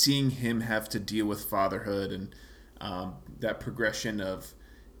 and then seeing him have to deal with fatherhood and that progression of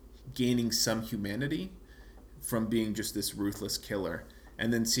gaining some humanity from being just this ruthless killer,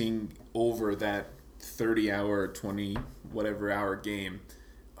 and then seeing over that 30-hour, 20 whatever hour game.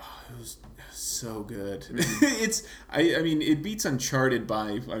 It was so good. It beats Uncharted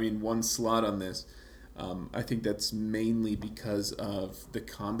by one slot on this. I think that's mainly because of the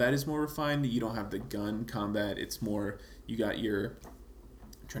combat is more refined. You don't have the gun combat. It's more, you got your,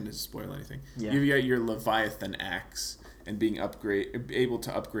 I'm trying to spoil anything. Yeah. You got your Leviathan axe and being able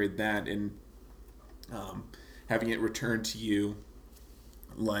to upgrade that, and having it returned to you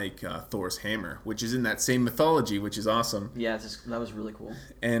like Thor's hammer, which is in that same mythology, which is awesome. Yeah, that was really cool.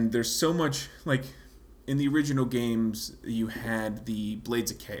 And there's so much, in the original games, you had the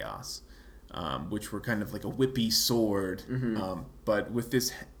Blades of Chaos, which were kind of like a whippy sword. Mm-hmm. But with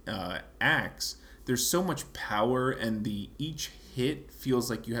this axe, there's so much power, and each hit feels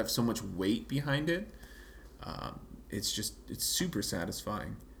like you have so much weight behind it. It's super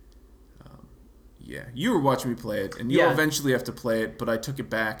satisfying. Yeah, you were watching me play it, and you'll eventually have to play it, but I took it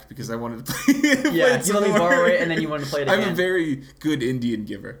back because I wanted to play it. You let me borrow it, and then you wanted to play it again. I'm a very good Indian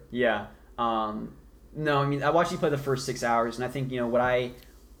giver. Yeah. No, I watched you play the first 6 hours, and I think, what I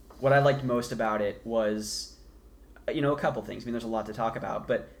liked most about it was, a couple things. I mean, there's a lot to talk about,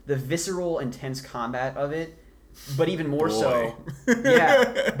 but the visceral, intense combat of it, but even more so,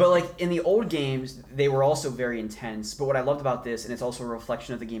 yeah. But like in the old games, they were also very intense. But what I loved about this, and it's also a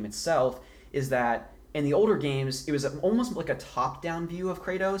reflection of the game itself, is that in the older games, it was almost like a top-down view of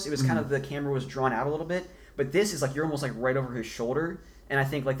Kratos. It was kind of the camera was drawn out a little bit, but this is like you're almost like right over his shoulder, and I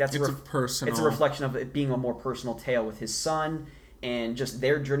think like that's it's a reflection of it being a more personal tale with his son and just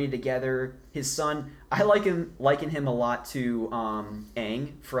their journey together. His son, I liken him a lot to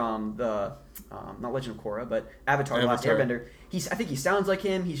Aang from the not Legend of Korra, but Avatar: The Last Airbender. I think he sounds like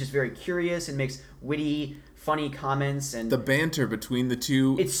him. He's just very curious and makes witty, funny comments, and the banter between the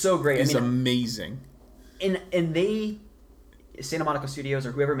two. It's so great. It's amazing. And they, Santa Monica Studios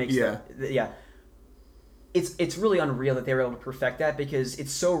or whoever makes it's really unreal that they were able to perfect that, because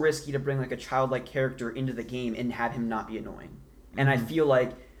it's so risky to bring like a childlike character into the game and have him not be annoying. And I feel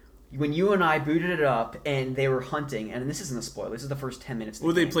like when you and I booted it up and they were hunting, and this isn't a spoiler, this is the first 10 minutes of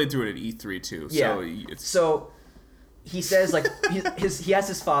the game. They played through it at E3 too. Yeah. So he says, like, he asks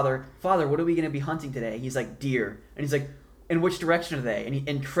his father, what are we going to be hunting today? He's like, deer. And he's like, in which direction are they?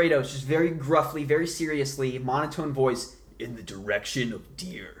 And Kratos, just very gruffly, very seriously, monotone voice, in the direction of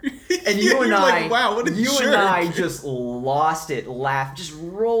deer. And you and I, like, wow, what a jerk. And I just lost it, just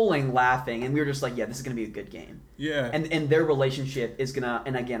rolling laughing, and we were just like, yeah, this is gonna be a good game. Yeah. And their relationship is gonna,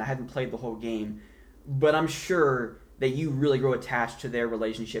 and again, I haven't played the whole game, but I'm sure that you really grow attached to their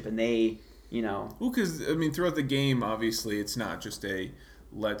relationship, and they, Well, because I mean, throughout the game, obviously, it's not just a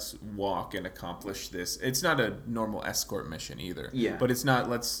let's walk and accomplish this. It's not a normal escort mission either. Yeah. But it's not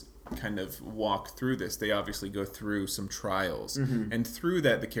let's kind of walk through this. They obviously go through some trials, and through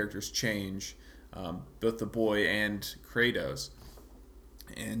that the characters change, both the boy and Kratos,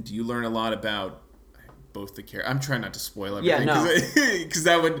 and you learn a lot about both the characters. I'm trying not to spoil everything, because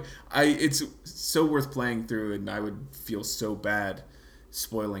it's so worth playing through, and I would feel so bad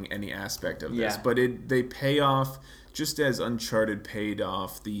spoiling any aspect of this. But they pay off just as Uncharted paid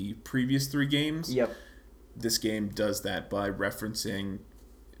off the previous 3 games. Yep. This game does that by referencing,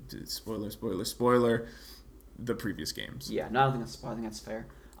 spoiler, the previous games. Yeah, no, I don't think that's fair.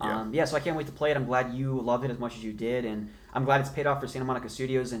 Yeah. So I can't wait to play it. I'm glad you loved it as much as you did, and I'm glad it's paid off for Santa Monica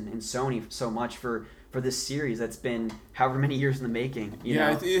Studios and Sony so much for this series that's been however many years in the making. You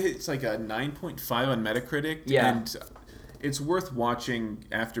know? It's like a 9.5 on Metacritic. Yeah. And it's worth watching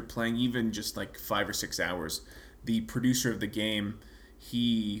after playing even just like 5 or 6 hours. The producer of the game,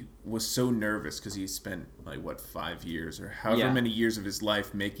 he was so nervous because he spent 5 years or however many years of his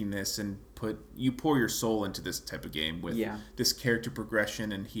life making this, and you pour your soul into this type of game with this character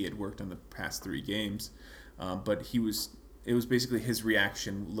progression, and he had worked on the past 3 games, but it was basically his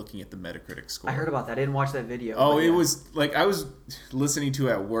reaction looking at the Metacritic score. I heard about that. I didn't watch that video. Oh, it was like I was listening to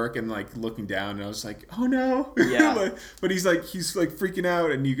it at work and looking down, and I was like, "Oh no!" Yeah. But he's freaking out,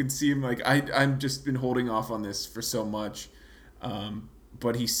 and you can see him I'm just been holding off on this for so much.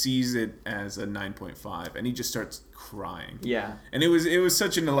 But he sees it as a 9.5, and he just starts crying. Yeah. And it was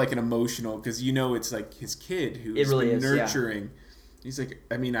such an emotional, because it's like his kid who's really been nurturing. Yeah. He's like,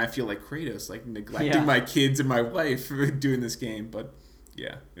 I mean, I feel like Kratos, neglecting my kids and my wife doing this game. But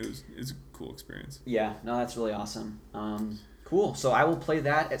yeah, it's a cool experience. Yeah, no, that's really awesome. Cool. So I will play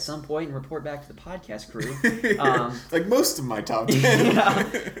that at some point and report back to the podcast crew. Like most of my top 10.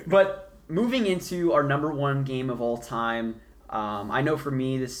 Yeah. But moving into our number 1 game of all time. I know for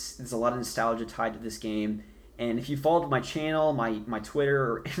me, there's a lot of nostalgia tied to this game, and if you followed my channel, my Twitter,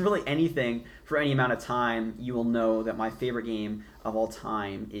 or really anything for any amount of time, you will know that my favorite game of all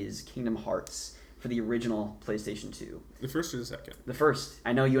time is Kingdom Hearts for the original PlayStation 2. The first or the second? The first.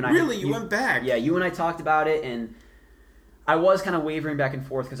 I know you and I... Really? You went back? Yeah, you and I talked about it, and I was kind of wavering back and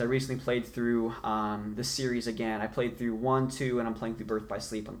forth because I recently played through the series again. I played through 1, 2, and I'm playing through Birth by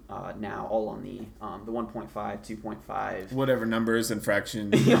Sleep now, all on the 1.5, 2.5. Whatever numbers and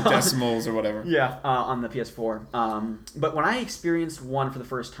fractions, decimals or whatever. Yeah, on the PS4. But when I experienced 1 for the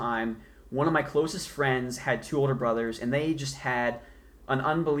first time, one of my closest friends had 2 older brothers, and they just had an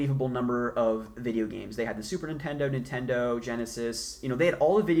unbelievable number of video games. They had the Super Nintendo, Genesis. They had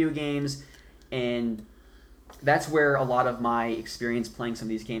all the video games, and that's where a lot of my experience playing some of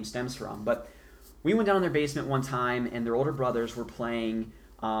these games stems from. But we went down in their basement one time, and their older brothers were playing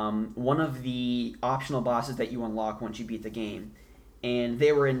one of the optional bosses that you unlock once you beat the game. And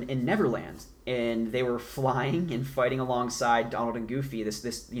they were in Neverland, and they were flying and fighting alongside Donald and Goofy,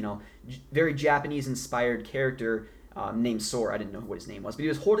 this very Japanese-inspired character named Sora. I didn't know what his name was, but he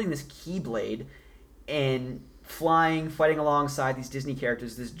was holding this Keyblade and flying, fighting alongside these Disney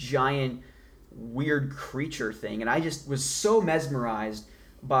characters, this giant weird creature thing, and I just was so mesmerized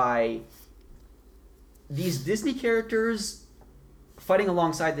by these Disney characters fighting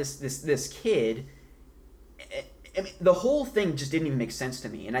alongside this kid, I mean, the whole thing just didn't even make sense to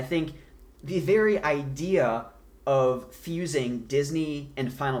me. And I think the very idea of fusing Disney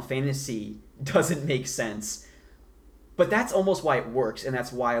and Final Fantasy doesn't make sense. But that's almost why it works, and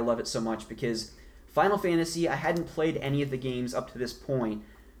that's why I love it so much, because Final Fantasy, I hadn't played any of the games up to this point,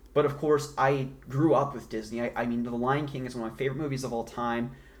 but of course I grew up with Disney. I mean, The Lion King is one of my favorite movies of all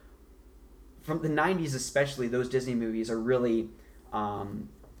time. From the 90s especially, those Disney movies are really,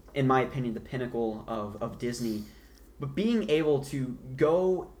 in my opinion, the pinnacle of Disney. But being able to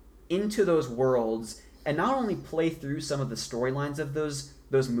go into those worlds and not only play through some of the storylines of those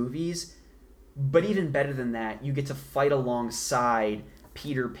movies, but even better than that, you get to fight alongside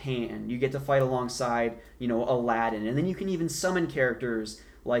Peter Pan. You get to fight alongside, Aladdin. And then you can even summon characters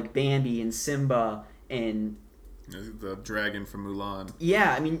like Bambi and Simba and... the dragon from Mulan.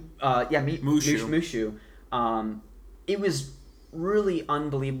 Yeah, I mean, Mushu. It was really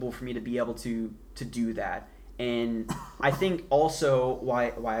unbelievable for me to be able to do that. And I think also why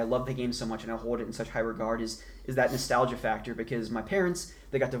I love the game so much and I hold it in such high regard is that nostalgia factor, because my parents,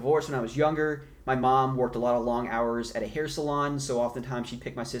 they got divorced when I was younger. My mom worked a lot of long hours at a hair salon, so oftentimes she'd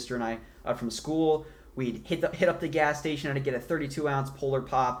pick my sister and I up from school. We'd hit up the gas station to get a 32-ounce Polar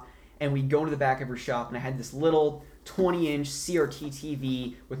Pop, and we'd go into the back of her shop, and I had this little 20-inch CRT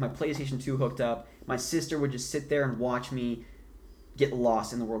TV with my PlayStation 2 hooked up. My sister would just sit there and watch me get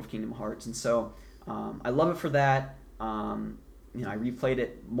lost in the world of Kingdom Hearts, and so I love it for that. I replayed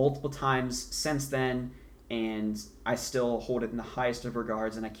it multiple times since then, and I still hold it in the highest of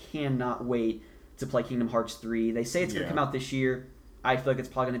regards, and I cannot wait to play Kingdom Hearts 3. They say it's going to come out this year. I feel like it's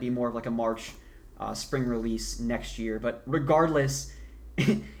probably going to be more of like a March spring release next year, but regardless,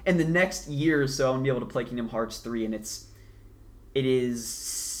 in the next year or so, I'm going to be able to play Kingdom Hearts 3, and it is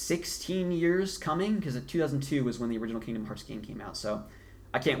 16 years coming, because 2002 was when the original Kingdom Hearts game came out, so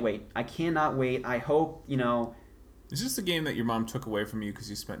I can't wait. I cannot wait. I hope, Is this the game that your mom took away from you because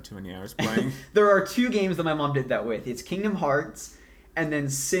you spent too many hours playing? There are two games that my mom did that with. It's Kingdom Hearts and then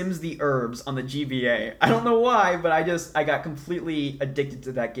Sims the Herbs on the GBA. I don't know why, but I got completely addicted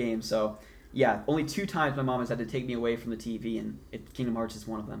to that game. So, yeah, only 2 times my mom has had to take me away from the TV, and Kingdom Hearts is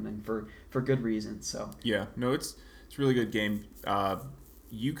one of them, and for good reason. So yeah, no, it's a really good game.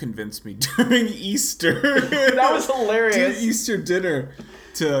 You convinced me during Easter. That was hilarious. During Easter dinner.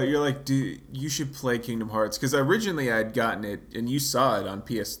 You're like, dude, you should play Kingdom Hearts. Because originally I'd gotten it, and you saw it on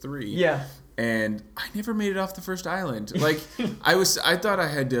PS3. Yeah. And I never made it off the first island. Like, I thought I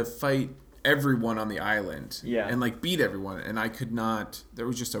had to fight everyone on the island. Yeah. And, beat everyone. And I could not. There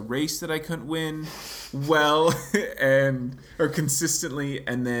was just a race that I couldn't win well or consistently.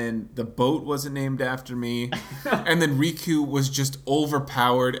 And then the boat wasn't named after me. And then Riku was just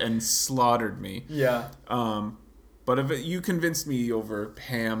overpowered and slaughtered me. Yeah. But you convinced me over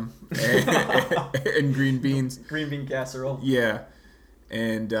ham and green beans. Green bean casserole. Yeah.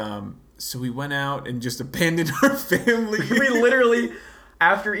 And so we went out and just abandoned our family. We literally,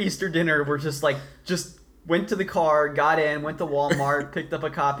 after Easter dinner, we're just went to the car, got in, went to Walmart, picked up a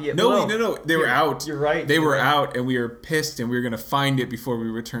copy of... No. They were out. You're right. They were out, and we were pissed, and we were going to find it before we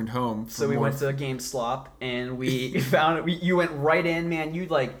returned home. So we went to GameStop, and we found it. You went right in, man.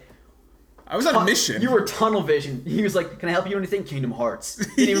 I was on a mission. You were tunnel vision. He was like, "Can I help you with anything?" Kingdom Hearts.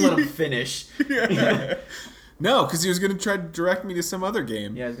 Didn't even let him finish. Yeah. No, because he was going to try to direct me to some other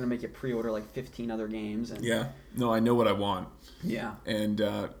game. Yeah, he was going to make you pre-order 15 other games. And... Yeah. No, I know what I want. Yeah. And,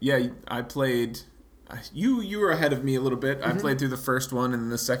 I played... You were ahead of me a little bit. Mm-hmm. I played through the first one and then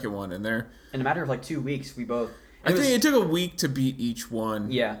the second one, and they're... In a matter of 2 weeks, we both... I think it took a week to beat each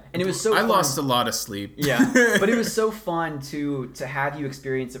one. Yeah, and it was so fun. I lost a lot of sleep. Yeah, but it was so fun to have you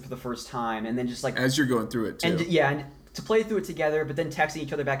experience it for the first time, and then just as you're going through it too. And to play through it together, but then texting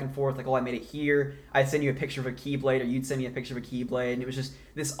each other back and forth, I made it here. I'd send you a picture of a Keyblade, or you'd send me a picture of a Keyblade, and it was just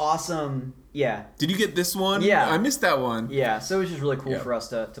this awesome, yeah. Did you get this one? Yeah. I missed that one. Yeah, so it was just really cool for us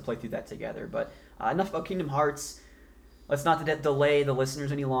to play through that together. But enough about Kingdom Hearts. Let's not delay the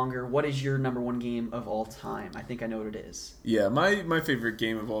listeners any longer. What is your number one game of all time? I think I know what it is. Yeah, my favorite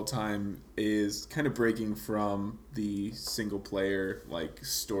game of all time is kind of breaking from the single player,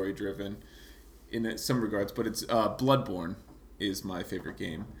 story driven in some regards, but it's Bloodborne is my favorite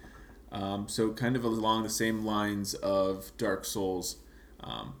game. So kind of along the same lines of Dark Souls,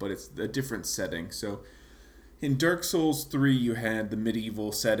 but it's a different setting. So in Dark Souls 3, you had the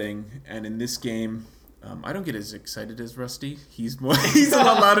medieval setting, and in this game... I don't get as excited as Rusty. He's a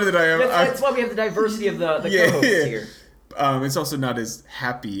lot louder than I am. That's why we have the diversity of the co-hosts here. It's also not as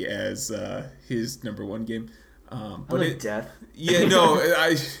happy as his number one game. But death. Yeah, no,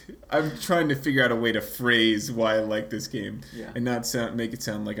 I'm trying to figure out a way to phrase why I like this game, and not make it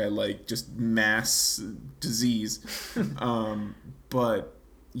sound like I like just mass disease. But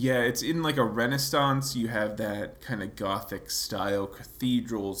yeah, it's in like a Renaissance. You have that kind of Gothic style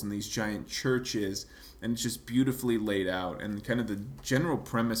cathedrals and these giant churches, and it's just beautifully laid out. And kind of the general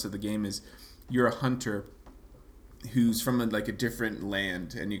premise of the game is you're a hunter who's from a different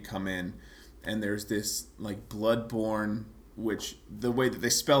land, and you come in, and there's this like bloodborne, which the way that they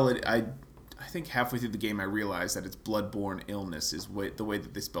spell it, I think halfway through the game I realized that it's bloodborne illness is the way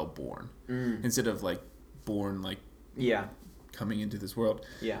that they spell born, instead of like born like coming into this world.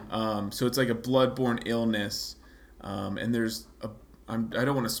 So it's like a bloodborne illness, and there's I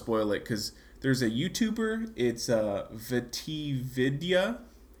don't want to spoil it because there's a YouTuber, it's Vetividya,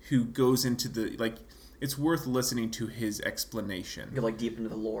 who goes into the it's worth listening to his explanation. You're deep into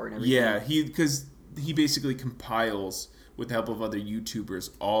the lore and everything. Yeah, because he basically compiles with the help of other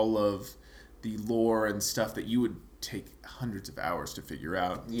YouTubers all of the lore and stuff that you would take hundreds of hours to figure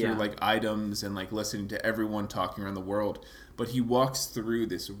out through items and listening to everyone talking around the world. But he walks through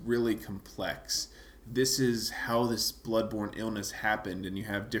this really complex. This is how this bloodborne illness happened, and you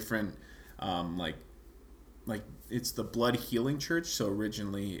have different it's the Blood Healing Church. So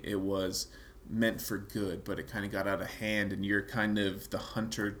originally it was meant for good, but it kind of got out of hand, and you're kind of the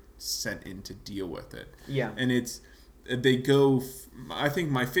hunter sent in to deal with it. And I think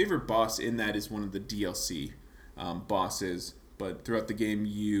my favorite boss in that is one of the DLC bosses, but throughout the game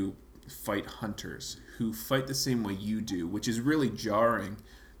you fight hunters who fight the same way you do, which is really jarring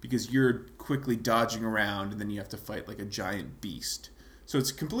because you're quickly dodging around and then you have to fight like a giant beast. So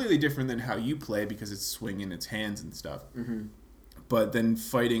it's completely different than how you play because it's swinging its hands and stuff. But then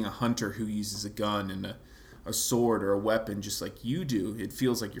fighting a hunter who uses a gun and a sword or a weapon just like you do, it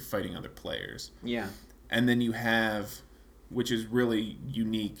feels like you're fighting other players. And then you have, which is really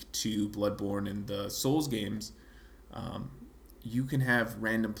unique to Bloodborne and the Souls games, you can have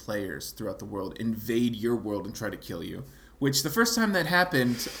random players throughout the world invade your world and try to kill you. Which the first time that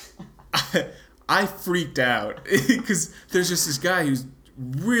happened, I freaked out because there's just this guy who's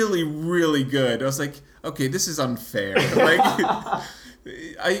really, really good. I was like, okay, this is unfair.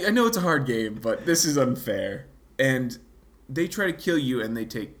 I know it's a hard game, but this is unfair. And they try to kill you and they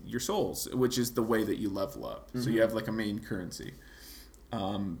take your souls, which is the way that you level up. So you have a main currency.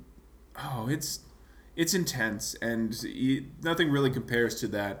 It's intense, and nothing really compares to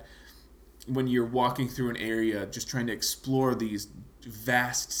that when you're walking through an area just trying to explore these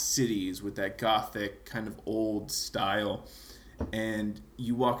vast cities with that Gothic kind of old style, and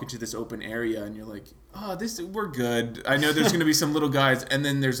you walk into this open area and you're like, we're good. I know there's going to be some little guys, and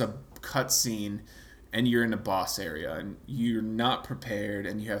then there's a cutscene and you're in a boss area and you're not prepared,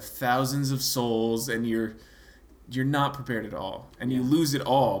 and you have thousands of souls, and you're not prepared at all, and you lose it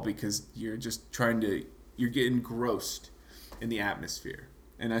all because you're just you're getting engrossed in the atmosphere.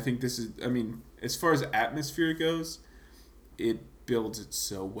 And I think this is, as far as atmosphere goes, it builds it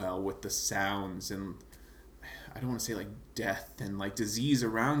so well with the sounds, and I don't want to say death and disease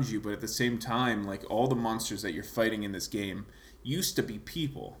around you, but at the same time, all the monsters that you're fighting in this game used to be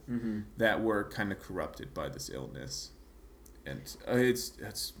people that were kind of corrupted by this illness. And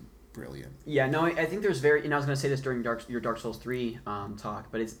that's brilliant. Yeah, no, I think there's I was going to say this during your Dark Souls 3 talk,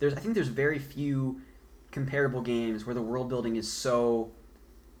 but I think there's very few comparable games where the world building is so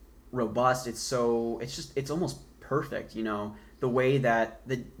robust. It's almost perfect, the way that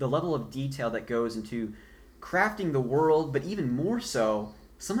the level of detail that goes into crafting the world, but even more so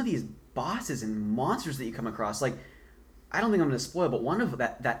some of these bosses and monsters that you come across. I don't think I'm going to spoil, but one of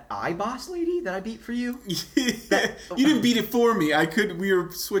that eye boss lady that I beat for you. You didn't beat it for me. We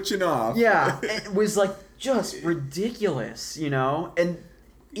were switching off. Yeah, it was just ridiculous, And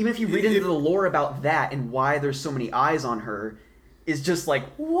even if you read into the lore about that and why there's so many eyes on her, is just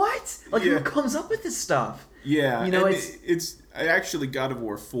what? Who comes up with this stuff? Yeah, it's actually God of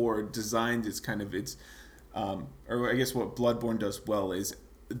War 4 designed or I guess what Bloodborne does well is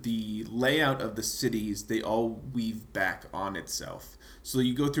the layout of the cities, they all weave back on itself. So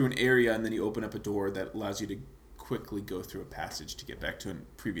you go through an area and then you open up a door that allows you to quickly go through a passage to get back to a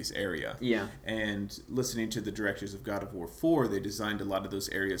previous area. Yeah. And listening to the directors of God of War 4, they designed a lot of those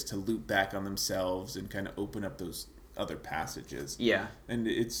areas to loop back on themselves and kind of open up those other passages. Yeah. And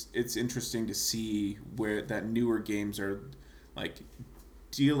it's interesting to see where that newer games are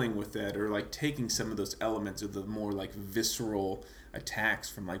dealing with that, or taking some of those elements of the more visceral attacks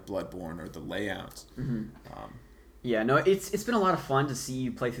from Bloodborne or the layouts. Yeah, no, it's been a lot of fun to see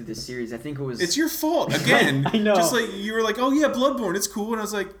you play through this series. I think it was... It's your fault, again. I know. Just like, you were like, oh yeah, Bloodborne, it's cool. And I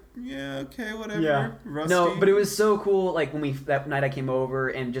was like, yeah, okay, whatever. Yeah. Rusty. No, but it was so cool, like, when that night I came over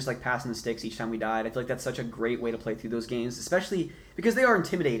and just, like, passing the sticks each time we died. I feel like that's such a great way to play through those games, especially because they are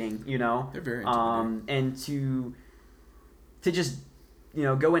intimidating, you know? They're very intimidating. And to just, you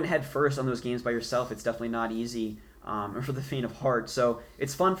know, go in head first on those games by yourself, it's definitely not easy. Or for the faint of heart. So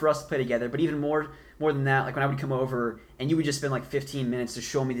it's fun for us to play together, but even more than that, like when I would come over and you would just spend like 15 minutes to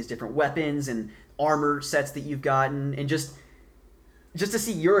show me these different weapons and armor sets that you've gotten, and just to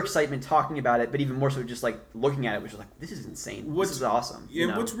see your excitement talking about it, but even more so just like looking at it, which was like, this is insane. This is awesome. Yeah,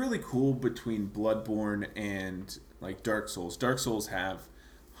 you know? What's really cool between Bloodborne and like Dark Souls have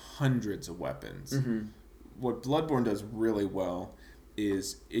hundreds of weapons. Mm-hmm. What Bloodborne does really well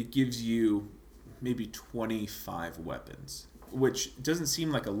is it gives you maybe 25 weapons, which doesn't seem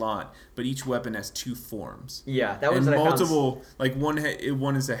like a lot, but each weapon has 2 forms. Yeah, that was and what multiple. Like one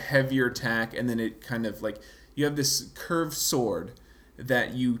is a heavier attack, and then it kind of like you have this curved sword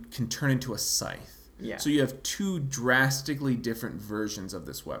that you can turn into a scythe. Yeah. So you have 2 drastically different versions of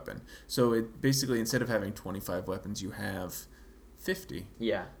this weapon. So it basically, instead of having 25 weapons, you have 50.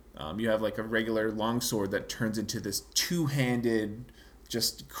 Yeah. You have like a regular longsword that turns into this 2-handed,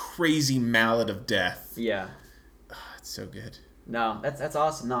 just crazy mallet of death. Yeah. It's so good. No, that's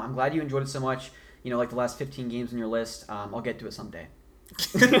awesome. No, I'm glad you enjoyed it so much. You know, like the last 15 games on your list. I'll get to it someday.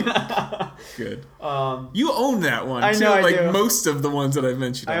 Good. You own that one. I know, too, I like do. Most of the ones that I've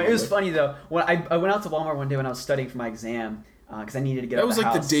mentioned. It was funny though. When I went out to Walmart one day when I was studying for my exam, because I needed to get out of the house. That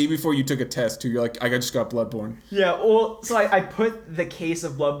was like the day before you took a test too. You're like, I just got Bloodborne. Yeah, well, so I put the case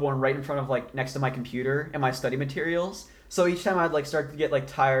of Bloodborne right in front of like next to my computer and my study materials. So each time I'd like start to get like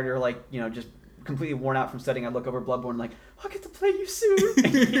tired or like, you know, just completely worn out from studying, I'd look over Bloodborne and like, I'll get to play you soon.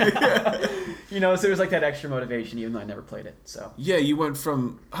 Yeah. You know, so it was like that extra motivation even though I never played it. So yeah, you went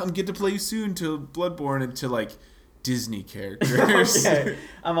from I'm get to play you soon to Bloodborne into like Disney characters. Okay.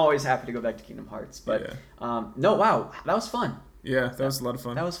 I'm always happy to go back to Kingdom Hearts. But no, wow, that was fun. Yeah, that was a lot of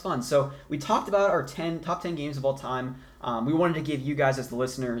fun. That was fun. So we talked about our top 10 games of all time. We wanted to give you guys as the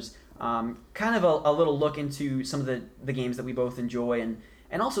listeners kind of a little look into some of the games that we both enjoy,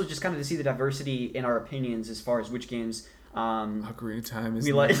 and also just kind of to see the diversity in our opinions as far as which games Ocarina of Time is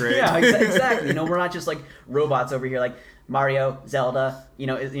like. great. Yeah, exactly. You know, we're not just like robots over here like Mario, Zelda. You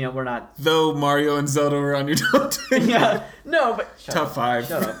know, we're not. Though Mario and Zelda were on your top 10. Yeah, no, but top 5.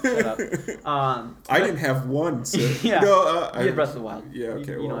 Shut up. I didn't have one. So yeah, no, you had Breath of the Wild. Yeah,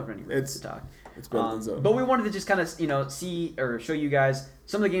 okay. You don't have any reasons to talk. It's better than Zelda. But we wanted to just kind of, you know, see or show you guys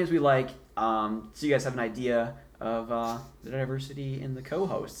some of the games we like, so you guys have an idea of the diversity in the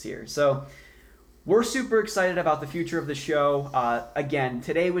co-hosts here. So we're super excited about the future of the show. Again,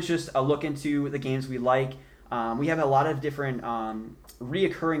 today was just a look into the games we like. We have a lot of different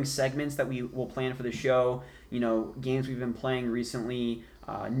reoccurring segments that we will plan for the show. You know, games we've been playing recently,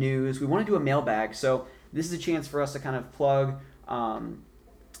 news. We want to do a mailbag, so this is a chance for us to kind of plug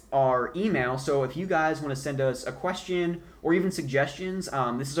our email. So if you guys want to send us a question or even suggestions,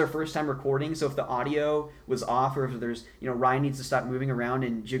 this is our first time recording, so if the audio was off or if there's, you know, Ryan needs to stop moving around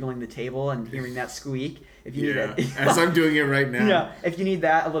and jiggling the table and hearing that squeak, if you need that, as I'm doing it right now. Yeah, if you need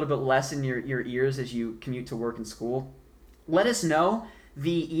that a little bit less in your ears as you commute to work and school, let us know.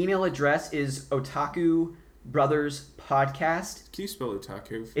 The email address is Otaku Brothers Podcast. Can you spell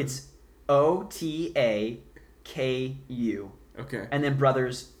otaku? It's OTAKU. Okay. And then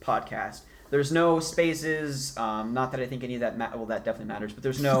Brothers Podcast. There's no spaces. Not that I think any of that. Well, that definitely matters. But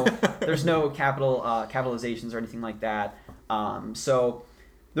there's no capitalizations or anything like that. So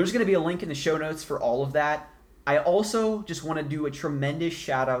there's going to be a link in the show notes for all of that. I also just want to do a tremendous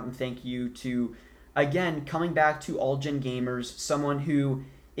shout out and thank you to, again, coming back to All Gen Gamers, someone who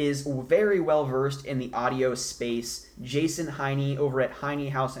is very well versed in the audio space. Jason Heine over at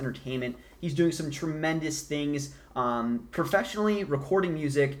Heine House Entertainment. He's doing some tremendous things professionally, recording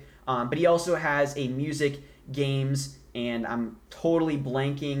music, but he also has a music, games, and I'm totally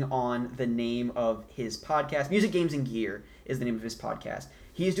blanking on the name of his podcast. Music, Games, and Gear is the name of his podcast.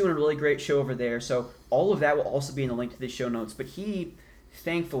 He's doing a really great show over there, so all of that will also be in the link to the show notes. But he,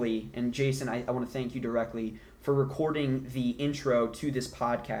 thankfully, and Jason, I want to thank you directly for recording the intro to this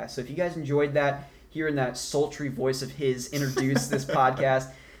podcast. So if you guys enjoyed that, hearing that sultry voice of his introduce this podcast,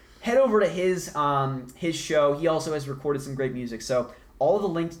 head over to his show. He also has recorded some great music. So all of the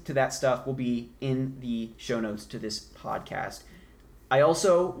links to that stuff will be in the show notes to this podcast. I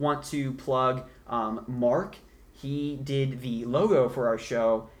also want to plug Mark. He did the logo for our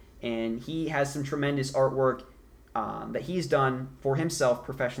show, and he has some tremendous artwork that he's done for himself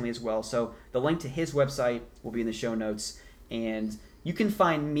professionally as well. So the link to his website will be in the show notes. And you can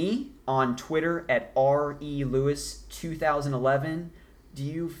find me on Twitter at RELewis2011. Do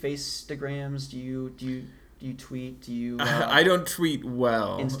you Facegrams? Do you tweet? Do you I don't tweet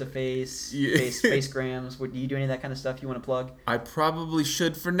well. Instaface, Yeah. Facegrams? Do you do any of that kind of stuff you want to plug? I probably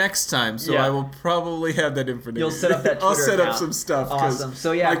should for next time, so Yeah. I will probably have that information. You'll set up that Twitter I'll set up account. some stuff. 'Cause Awesome.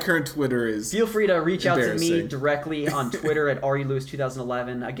 So, yeah. my current Twitter is Feel free to reach out to me embarrassing. directly on Twitter at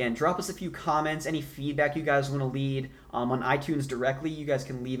RELewis2011. Again, drop us a few comments, any feedback you guys want to lead on iTunes directly. You guys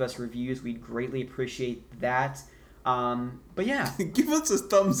can leave us reviews. We'd greatly appreciate that. But yeah, Give us a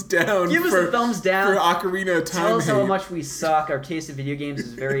thumbs down. give us a thumbs down. for Ocarina of Time. Tell us how hate. much we suck. Our taste in video games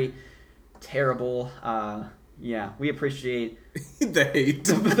is very terrible. Yeah, we appreciate the hate.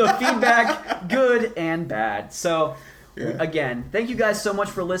 the feedback, good and bad. So, Yeah. again, thank you guys so much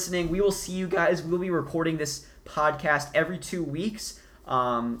for listening. We will see you guys. We'll be recording this podcast every 2 weeks,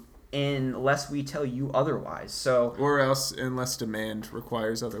 unless we tell you otherwise. So, Or else, unless demand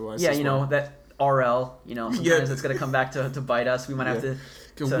requires otherwise. yeah, as you well. know, that RL, sometimes Yeah. it's going to come back to bite us. We might have to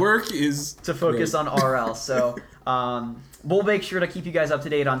Work is to focus great. on RL. So we'll make sure to keep you guys up to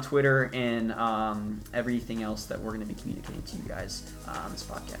date on Twitter and everything else that we're going to be communicating to you guys on this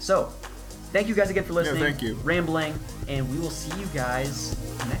podcast. So thank you guys again for listening. thank you. Rambling, and we will see you guys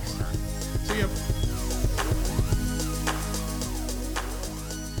next time. See ya.